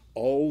was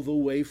all the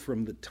way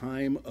from the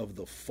time of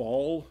the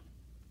fall.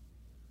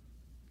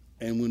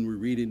 And when we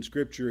read in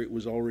Scripture, it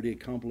was already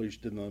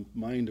accomplished in the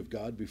mind of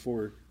God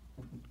before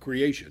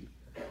creation,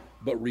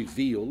 but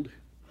revealed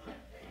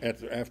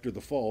after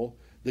the fall,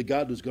 that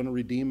God was going to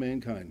redeem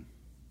mankind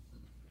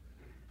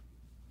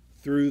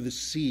through the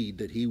seed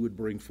that he would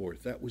bring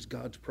forth. That was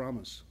God's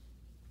promise.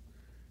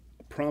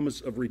 A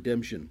promise of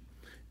redemption.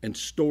 And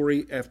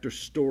story after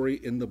story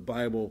in the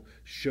Bible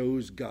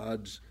shows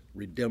God's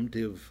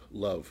redemptive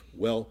love.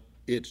 Well,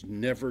 it's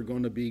never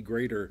going to be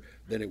greater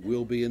than it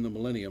will be in the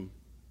millennium,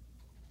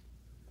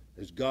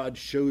 as God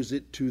shows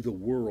it to the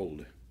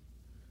world.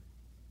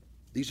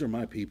 These are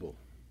my people.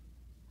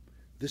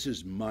 This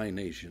is my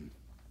nation.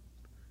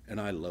 And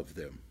I love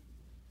them.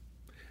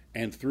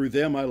 And through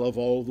them I love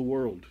all the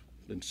world.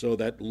 And so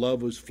that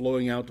love was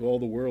flowing out to all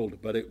the world,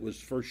 but it was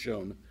first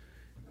shown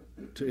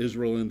to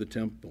Israel in the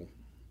temple.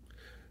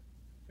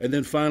 And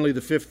then finally, the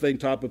fifth thing,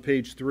 top of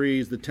page 3,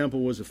 is the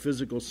temple was a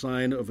physical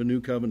sign of a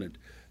new covenant.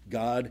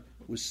 God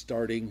was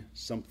starting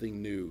something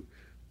new.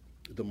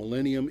 The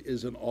millennium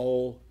is an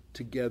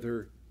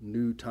altogether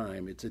new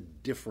time. It's a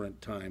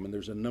different time. And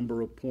there's a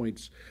number of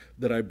points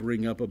that I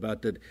bring up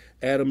about that.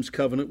 Adam's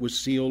covenant was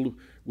sealed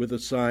with a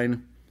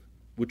sign,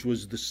 which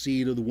was the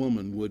seed of the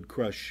woman would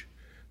crush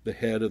the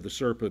head of the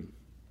serpent.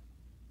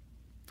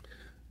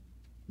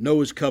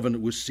 Noah's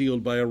covenant was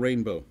sealed by a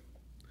rainbow.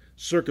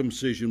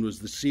 Circumcision was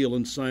the seal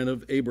and sign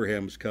of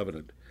Abraham's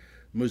covenant.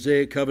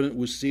 Mosaic covenant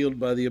was sealed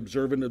by the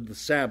observance of the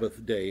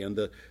Sabbath day and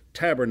the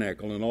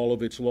tabernacle and all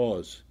of its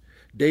laws.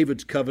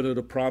 David's covenant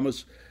of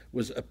promise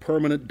was a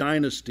permanent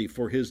dynasty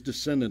for his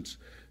descendants,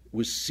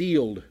 was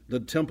sealed, the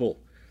temple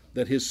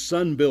that his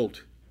son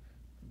built.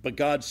 But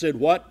God said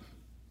what?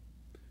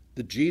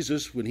 That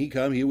Jesus, when he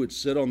come, he would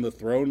sit on the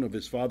throne of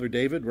his father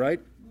David, right?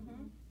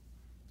 Mm-hmm.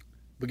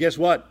 But guess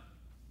what?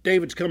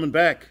 David's coming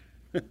back.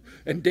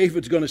 And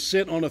David's going to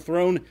sit on a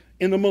throne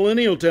in the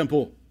Millennial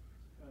Temple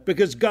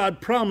because God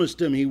promised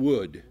him he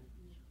would.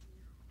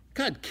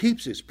 God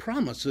keeps his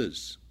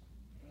promises.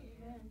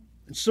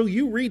 And so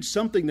you read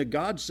something that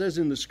God says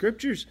in the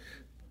Scriptures,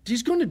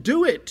 he's going to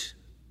do it.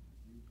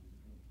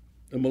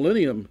 The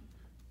millennium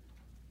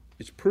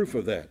is proof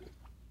of that.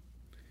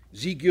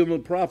 Ezekiel and the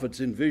prophets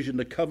envisioned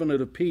a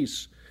covenant of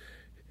peace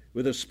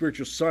with a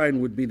spiritual sign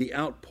would be the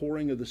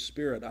outpouring of the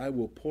Spirit. I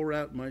will pour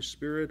out my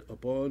Spirit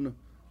upon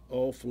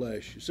all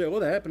flesh. You say,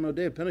 well, that happened on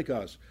the day of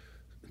Pentecost.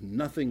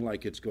 Nothing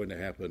like it's going to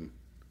happen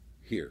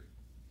here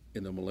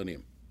in the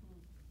millennium.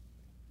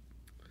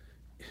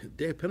 The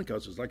day of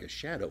Pentecost is like a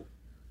shadow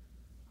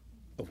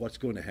of what's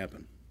going to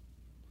happen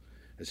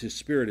as his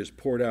Spirit is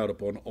poured out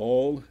upon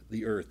all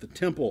the earth. The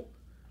temple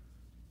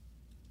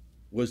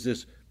was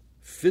this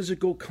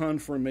physical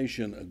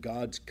confirmation of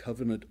God's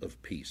covenant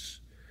of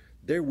peace.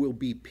 There will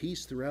be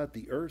peace throughout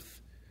the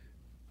earth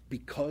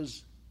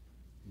because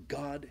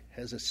God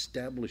has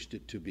established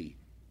it to be.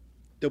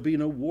 There'll be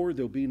no war,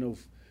 there'll be no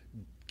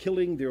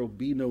killing, there'll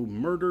be no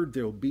murder,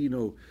 there'll be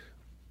no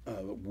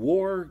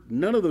war.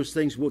 None of those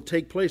things will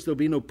take place. There'll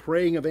be no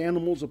preying of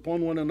animals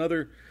upon one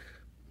another.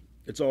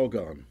 It's all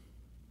gone.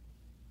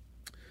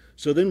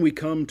 So then we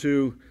come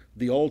to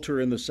the altar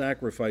and the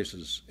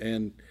sacrifices.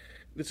 And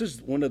this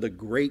is one of the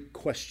great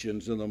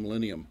questions in the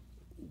millennium.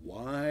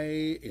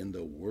 Why in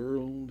the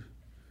world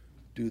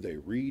do they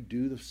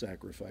redo the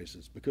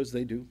sacrifices? Because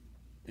they do.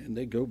 And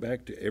they go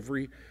back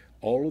to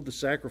all of the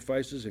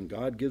sacrifices, and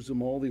God gives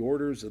them all the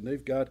orders, and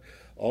they've got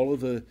all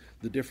of the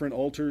different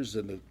altars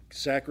and the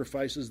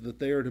sacrifices that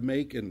they are to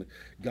make, and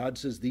God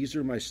says, these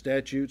are my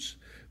statutes.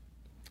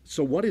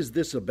 So what is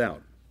this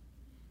about?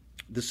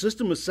 The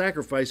system of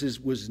sacrifices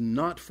was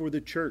not for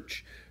the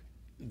church.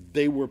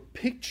 They were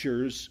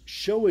pictures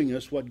showing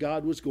us what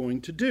God was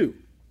going to do.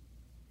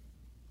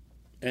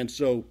 And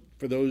so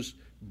for those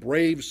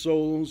brave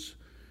souls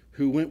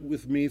who went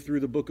with me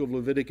through the book of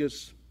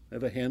Leviticus, I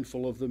have a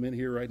handful of them in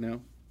here right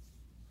now.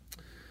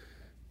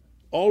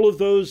 All of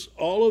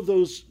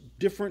those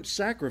different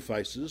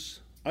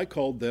sacrifices, I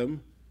called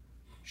them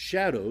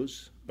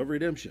shadows of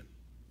redemption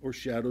or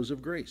shadows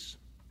of grace.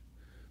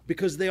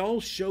 Because they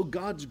all show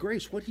God's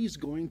grace, what he's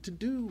going to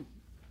do.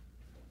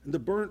 And the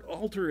burnt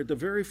altar at the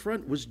very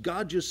front was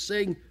God just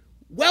saying,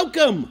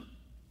 welcome,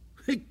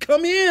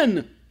 come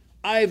in.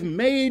 I've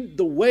made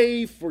the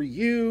way for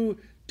you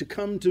to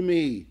come to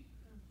me.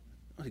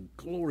 What a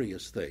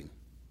glorious thing.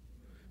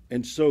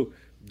 And so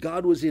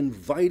God was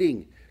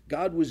inviting,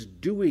 God was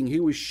doing, he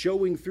was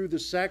showing through the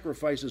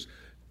sacrifices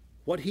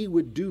what he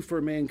would do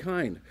for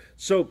mankind.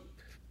 So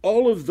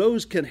all of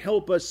those can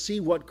help us see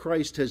what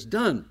Christ has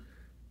done.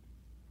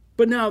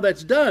 But now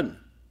that's done.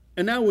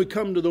 And now we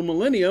come to the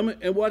millennium,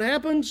 and what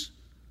happens?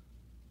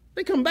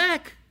 They come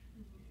back.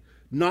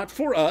 Not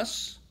for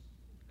us,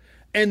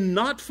 and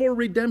not for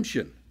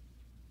redemption.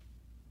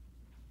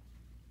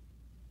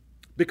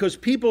 Because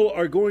people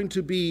are going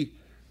to be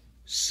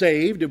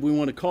saved, if we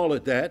want to call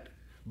it that,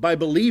 by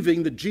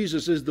believing that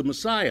Jesus is the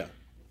Messiah.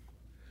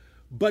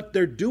 But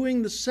they're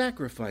doing the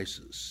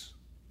sacrifices.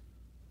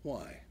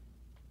 Why?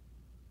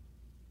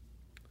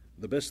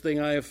 The best thing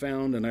I have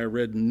found, and I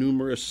read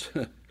numerous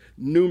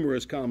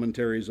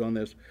commentaries on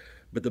this,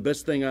 but the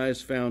best thing I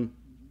have found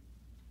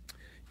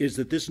is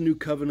that this new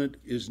covenant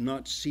is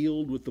not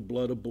sealed with the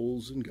blood of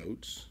bulls and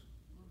goats,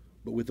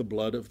 but with the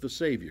blood of the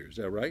Savior. Is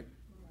that right?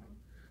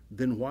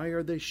 Then why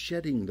are they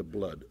shedding the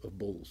blood of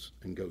bulls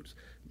and goats?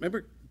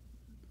 Remember,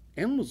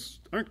 animals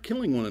aren't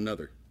killing one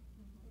another,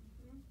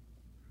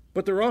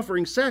 but they're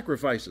offering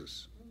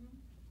sacrifices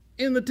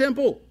in the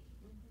temple.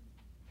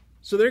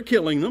 So they're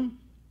killing them.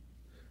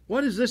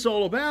 What is this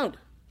all about?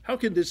 How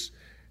can this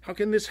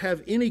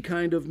have any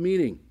kind of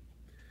meaning?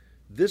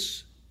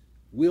 This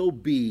will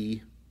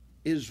be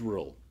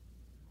Israel.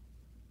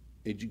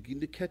 And you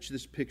need to catch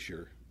this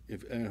picture,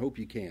 and I hope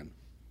you can,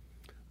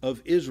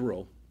 of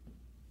Israel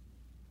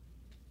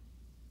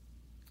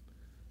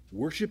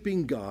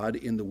worshiping God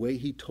in the way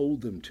he told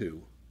them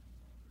to,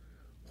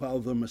 while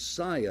the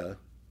Messiah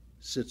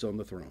sits on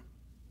the throne.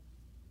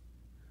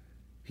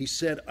 He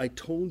said, I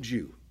told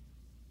you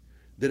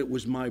that it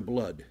was my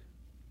blood.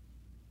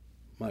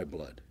 My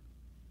blood.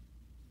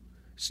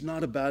 It's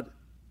not about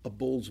a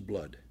bull's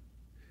blood.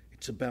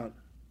 It's about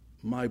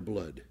my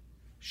blood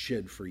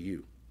shed for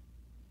you.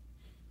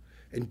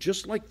 And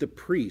just like the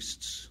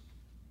priests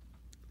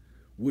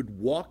would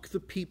walk the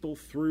people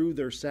through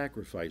their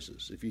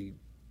sacrifices, if you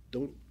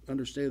don't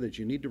understand that,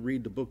 you need to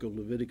read the book of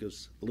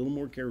Leviticus a little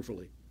more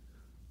carefully.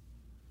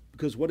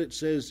 Because what it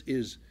says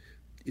is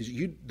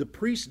the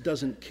priest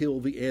doesn't kill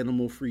the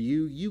animal for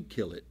you, you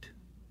kill it.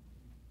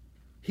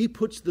 He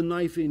puts the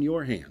knife in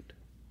your hand.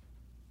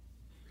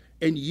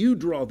 And you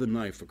draw the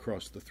knife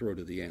across the throat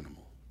of the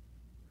animal.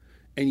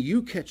 And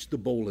you catch the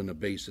bowl in a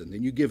basin,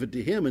 and you give it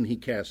to him, and he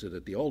casts it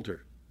at the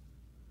altar.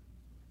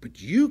 But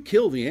you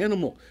kill the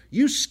animal.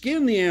 You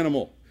skin the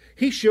animal.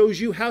 He shows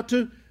you how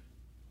to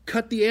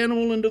cut the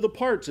animal into the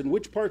parts, and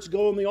which parts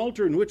go on the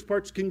altar, and which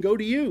parts can go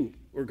to you,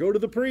 or go to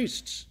the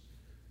priests.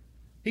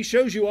 He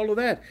shows you all of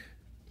that.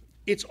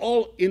 It's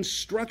all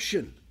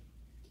instruction.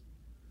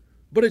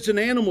 But it's an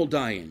animal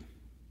dying.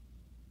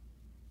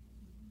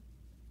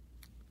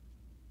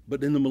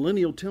 But in the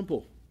Millennial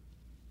Temple,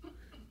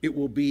 it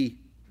will be,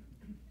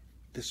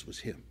 this was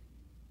him.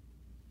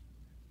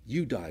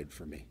 You died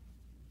for me.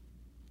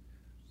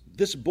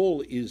 This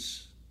bull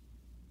is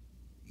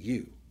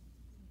you.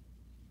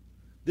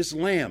 This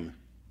lamb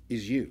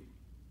is you.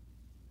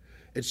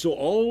 And so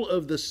all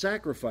of the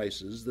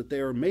sacrifices that they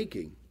are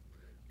making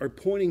are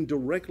pointing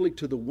directly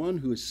to the one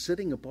who is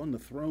sitting upon the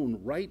throne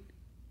right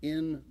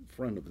in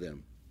front of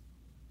them.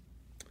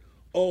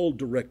 All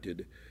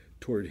directed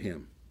toward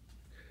him.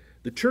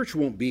 The church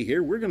won't be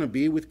here. We're going to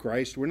be with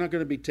Christ. We're not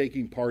going to be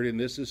taking part in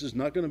this. This is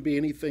not going to be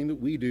anything that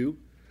we do.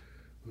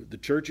 The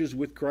church is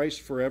with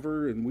Christ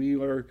forever, and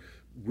we are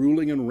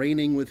ruling and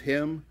reigning with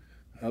him.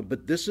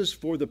 But this is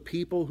for the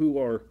people who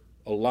are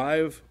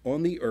alive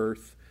on the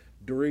earth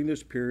during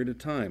this period of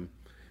time.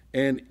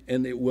 And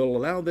it will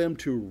allow them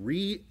to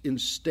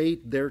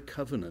reinstate their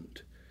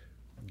covenant.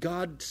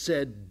 God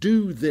said,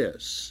 do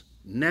this.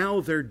 Now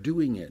they're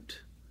doing it.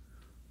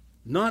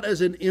 Not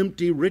as an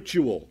empty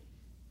ritual,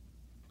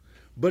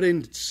 but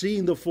in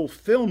seeing the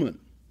fulfillment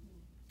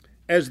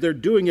as they're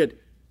doing it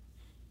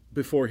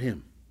before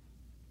him.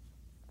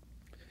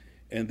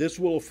 And this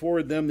will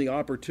afford them the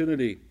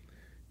opportunity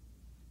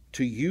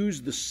to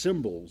use the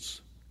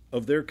symbols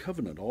of their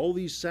covenant, all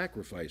these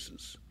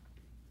sacrifices,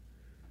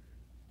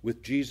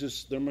 with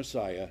Jesus, their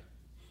Messiah,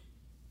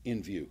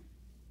 in view.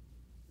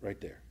 Right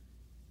there.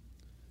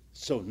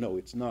 So, no,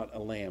 it's not a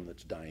lamb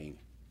that's dying.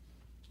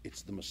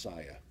 It's the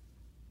Messiah.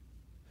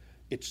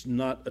 It's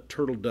not a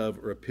turtle dove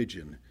or a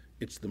pigeon.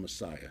 It's the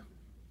Messiah.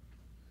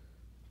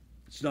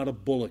 It's not a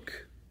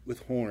bullock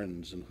with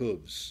horns and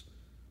hooves.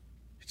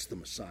 It's the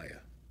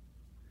Messiah.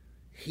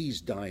 He's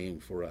dying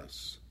for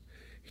us.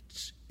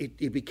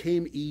 It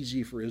became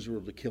easy for Israel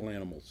to kill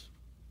animals.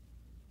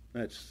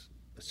 That's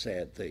a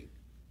sad thing.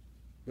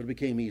 But it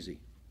became easy.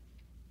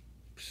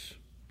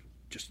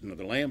 Just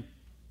another lamb.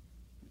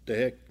 What the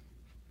heck?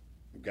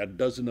 We've got a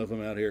dozen of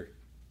them out here.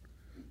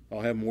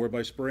 I'll have more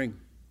by spring.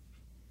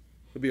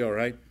 It'll be all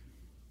right.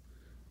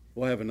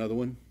 We'll have another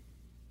one.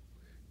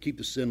 Keep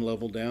the sin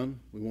level down.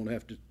 We won't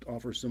have to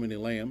offer so many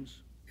lambs.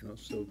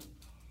 So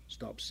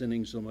stop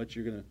sinning so much.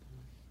 You're going to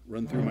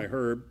run through my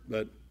herb.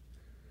 But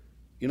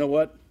you know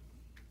what?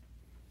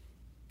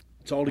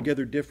 It's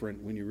altogether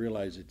different when you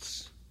realize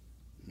it's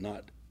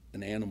not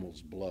an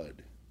animal's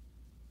blood.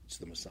 It's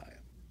the Messiah.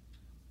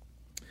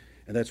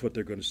 And that's what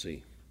they're going to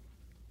see.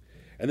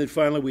 And then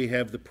finally we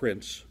have the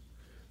prince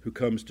who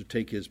comes to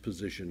take his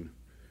position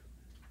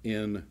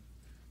in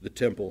the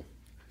temple.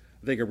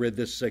 I think I read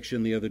this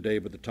section the other day,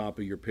 but the top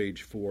of your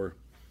page 4.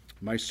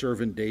 My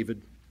servant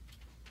David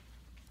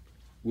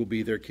will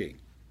be their king.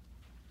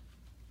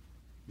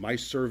 My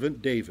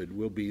servant David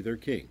will be their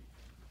king.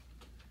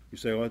 You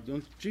say, well,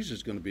 Jesus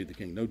is going to be the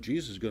king. No,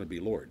 Jesus is going to be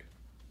Lord.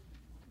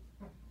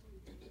 All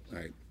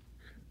right.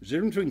 There's a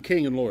difference between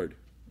king and Lord.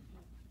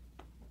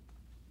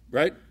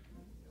 Right?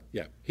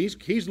 Yeah.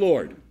 He's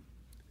Lord.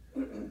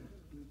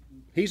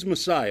 He's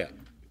Messiah.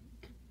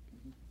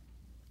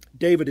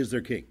 David is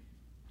their king.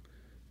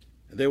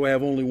 And they will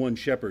have only one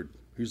shepherd.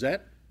 Who's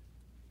that?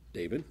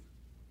 David.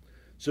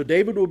 So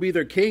David will be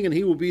their king and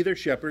he will be their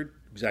shepherd,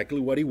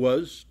 exactly what he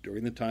was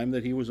during the time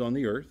that he was on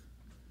the earth.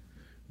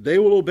 They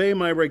will obey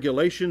my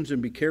regulations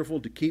and be careful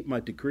to keep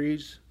my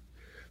decrees.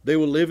 They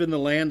will live in the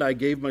land I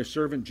gave my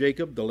servant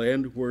Jacob, the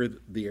land where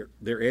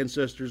their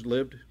ancestors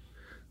lived.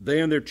 They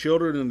and their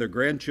children and their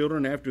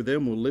grandchildren after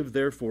them will live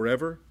there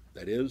forever.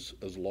 That is,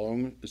 as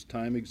long as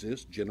time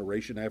exists,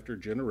 generation after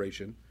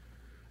generation.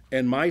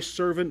 And my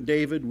servant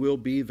David will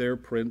be their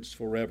prince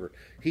forever.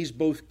 He's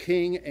both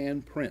king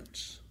and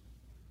prince.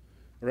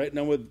 All right,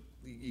 now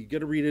you got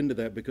to read into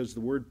that because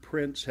the word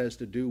prince has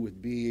to do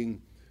with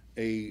being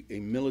a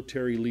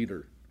military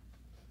leader.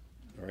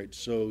 All right,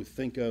 so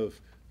think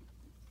of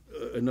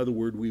another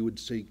word we would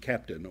say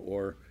captain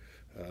or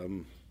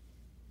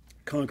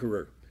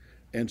conqueror.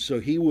 And so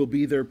he will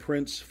be their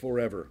prince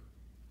forever.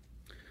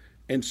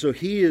 And so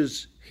he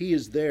is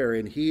there,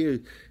 and he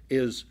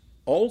is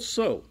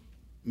also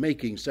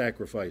making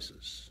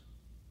sacrifices.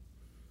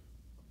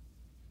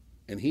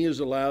 And he is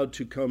allowed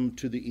to come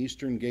to the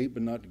eastern gate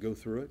but not to go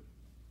through it.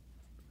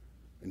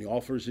 And he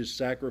offers his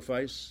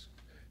sacrifice,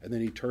 and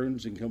then he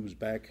turns and comes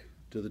back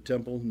to the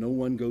temple. No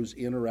one goes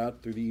in or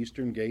out through the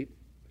eastern gate.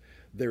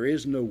 There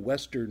is no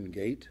western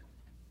gate,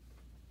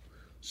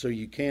 so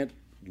you can't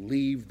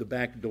leave the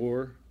back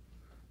door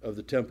of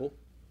the temple.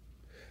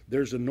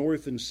 There's a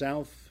north and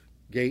south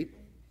gate.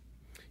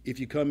 If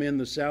you come in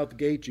the south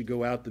gate, you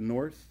go out the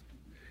north.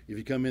 If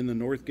you come in the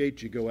north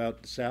gate, you go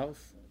out the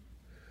south,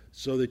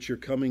 so that you're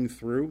coming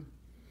through.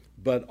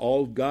 But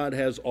God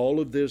has all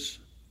of this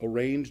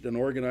arranged and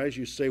organized.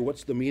 You say,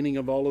 what's the meaning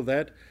of all of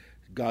that?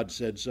 God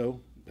said so.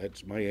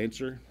 That's my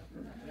answer.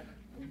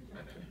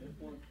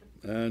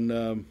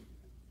 And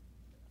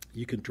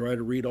you can try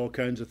to read all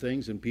kinds of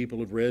things, and people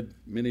have read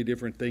many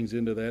different things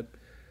into that.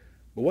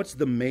 But what's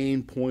the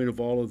main point of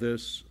all of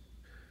this?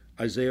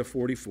 Isaiah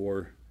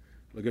 44,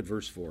 look at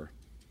verse 4.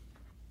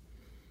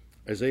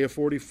 Isaiah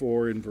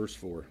 44 in verse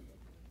 4.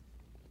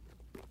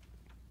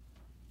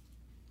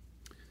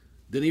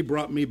 Then he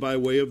brought me by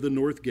way of the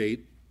north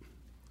gate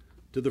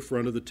to the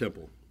front of the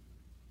temple.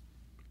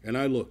 And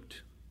I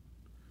looked,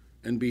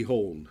 and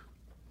behold,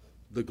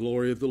 the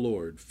glory of the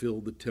Lord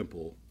filled the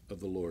temple of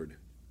the Lord.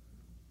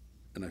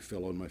 And I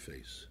fell on my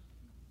face.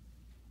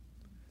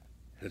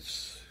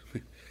 That's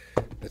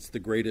the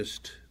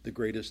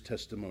greatest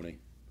testimony.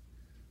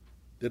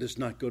 That it's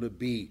not going to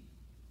be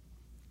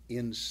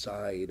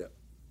inside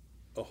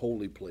a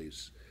holy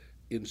place,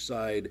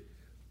 inside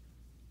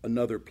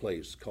another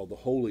place called the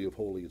Holy of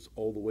Holies,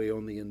 all the way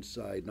on the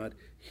inside, not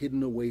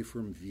hidden away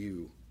from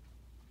view.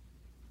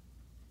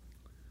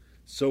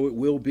 So it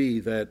will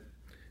be that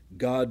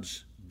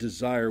God's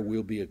desire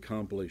will be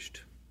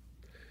accomplished.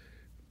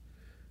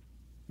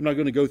 I'm not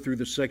going to go through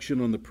the section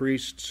on the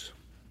priests.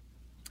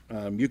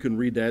 You can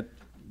read that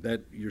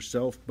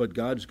yourself, but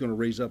God's going to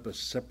raise up a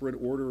separate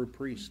order of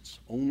priests.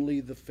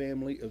 Only the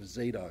family of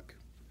Zadok.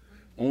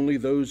 Only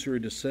those who are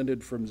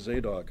descended from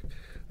Zadok.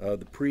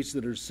 The priests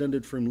that are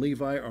descended from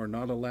Levi are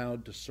not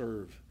allowed to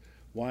serve.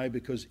 Why?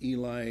 Because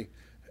Eli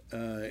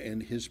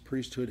and his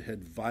priesthood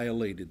had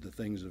violated the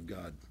things of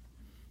God.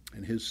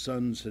 And his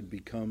sons had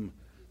become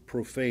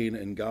profane,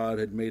 and God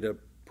had made a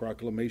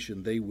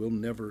proclamation, they will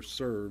never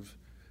serve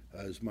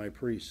as my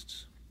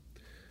priests.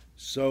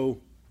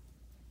 So,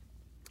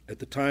 at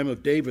the time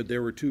of David,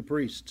 there were two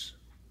priests,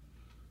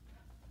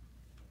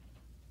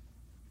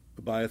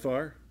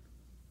 Abiathar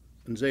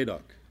and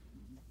Zadok.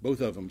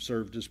 Both of them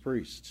served as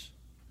priests.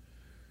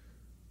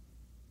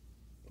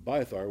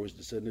 Abiathar was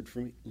descended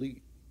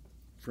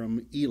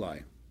from Eli.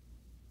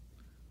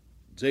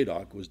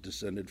 Zadok was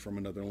descended from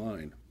another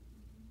line.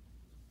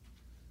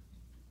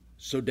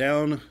 So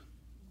down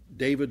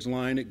David's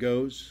line it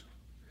goes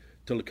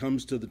till it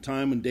comes to the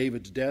time when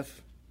David's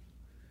death.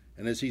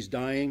 And as he's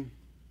dying,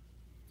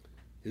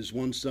 his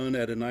one son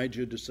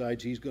Adonijah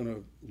decides he's going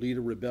to lead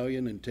a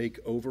rebellion and take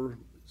over.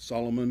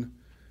 Solomon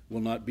will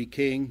not be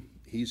king.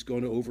 He's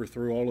going to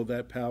overthrow all of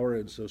that power.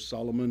 And so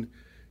Solomon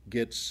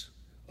gets,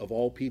 of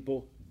all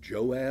people,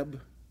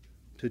 Joab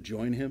to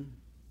join him.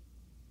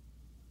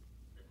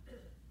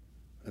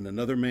 And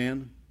another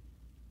man.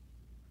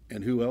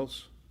 And who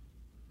else?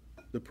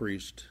 The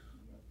priest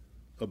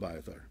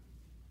Abiathar,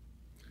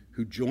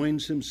 who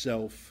joins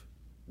himself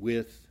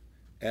with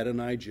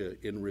Adonijah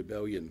in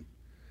rebellion.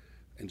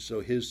 And so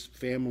his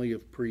family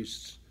of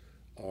priests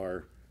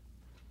are,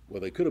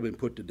 well, they could have been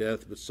put to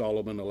death, but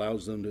Solomon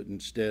allows them to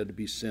instead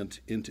be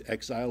sent into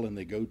exile, and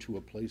they go to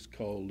a place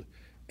called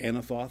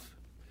Anathoth.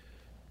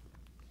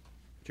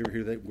 Did you ever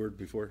hear that word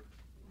before?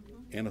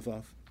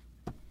 Anathoth?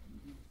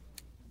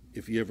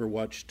 If you ever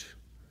watched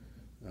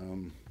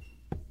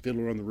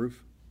Fiddler on the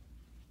Roof,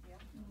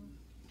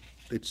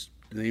 it's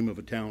the name of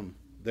a town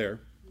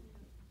there.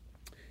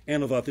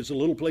 Anathoth is a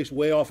little place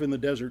way off in the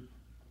desert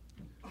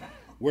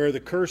where the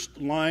cursed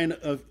line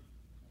of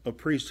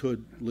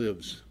priesthood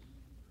lives.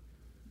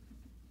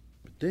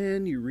 But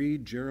then you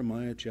read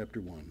Jeremiah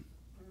chapter 1.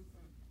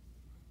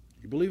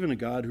 You believe in a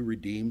God who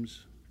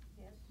redeems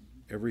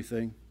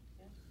everything,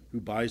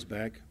 who buys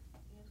back,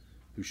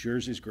 who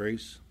shares his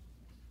grace.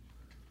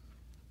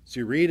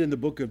 So you read in the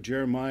book of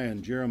Jeremiah,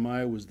 and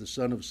Jeremiah was the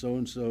son of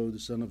so-and-so, the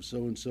son of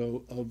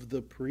so-and-so, of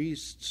the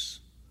priests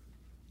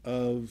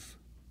of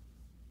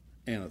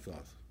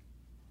Anathoth.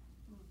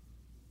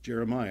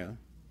 Jeremiah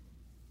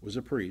was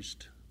a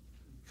priest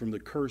from the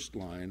cursed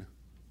line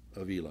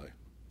of Eli.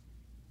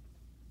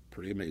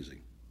 Pretty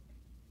amazing.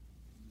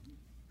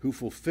 Who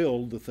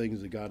fulfilled the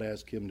things that God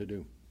asked him to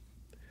do.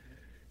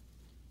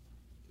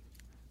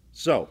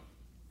 So,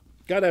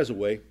 God has a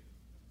way.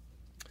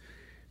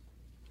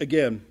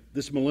 Again,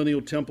 this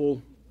Millennial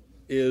Temple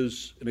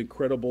is an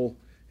incredible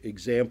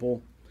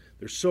example.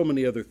 There's so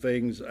many other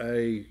things.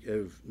 I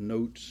have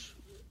notes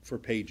for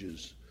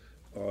pages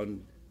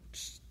on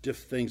stiff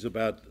things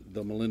about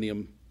the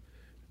Millennium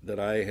that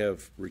I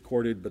have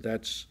recorded, but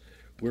that's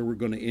where we're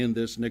going to end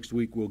this. Next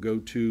week we'll go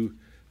to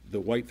the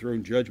White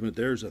Throne Judgment.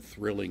 There's a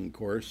thrilling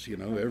course,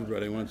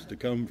 everybody wants to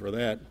come for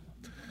that.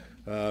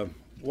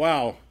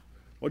 Wow,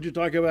 what'd you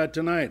talk about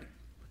tonight?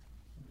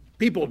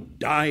 People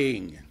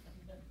dying,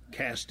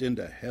 cast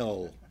into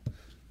hell.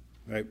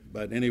 Right?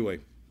 But anyway,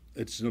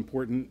 it's an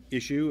important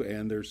issue,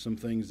 and there's some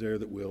things there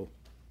that we'll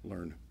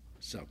learn.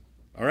 So,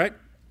 all right?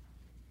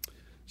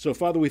 So,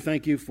 Father, we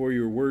thank you for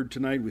your word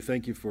tonight. We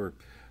thank you for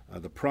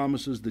the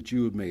promises that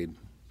you have made.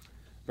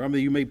 Father,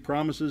 you made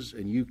promises,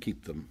 and you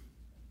keep them.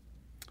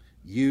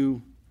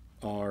 You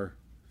are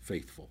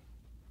faithful.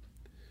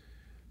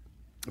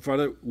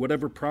 Father,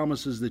 whatever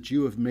promises that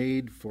you have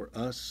made for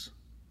us,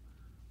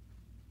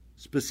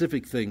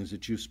 specific things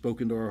that you've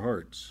spoken to our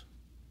hearts,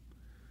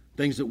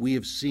 things that we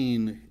have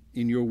seen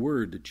in your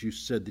word that you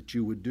said that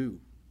you would do.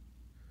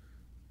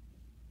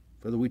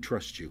 Father, we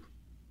trust you.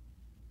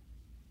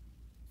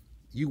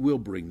 You will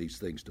bring these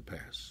things to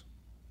pass.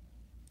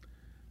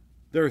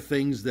 There are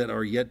things that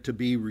are yet to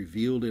be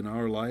revealed in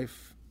our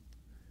life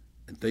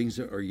and things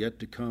that are yet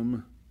to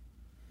come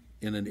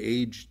in an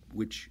age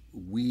which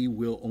we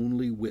will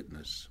only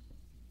witness.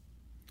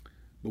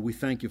 But we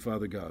thank you,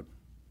 Father God,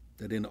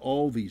 that in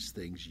all these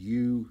things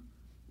you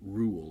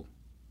rule.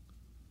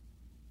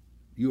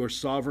 You are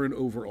sovereign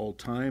over all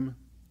time.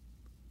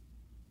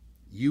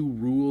 You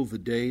rule the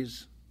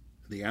days,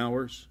 the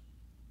hours,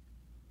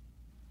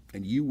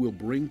 and you will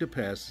bring to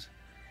pass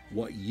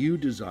what you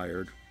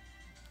desired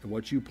and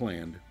what you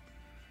planned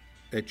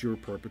at your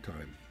proper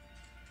time.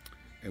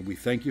 And we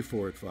thank you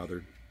for it,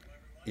 Father,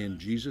 in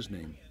Jesus'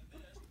 name.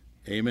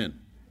 Amen.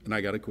 And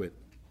I got to quit.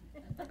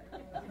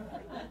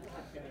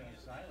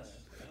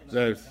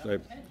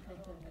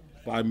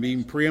 I'm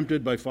being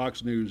preempted by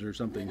Fox News or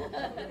something.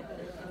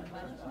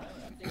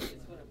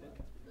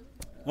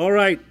 All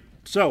right.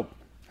 So,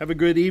 have a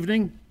good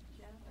evening.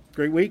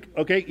 Great week.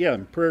 Okay, yeah,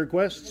 prayer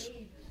requests.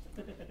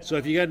 So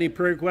if you got any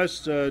prayer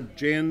requests,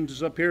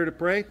 Jan's up here to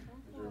pray.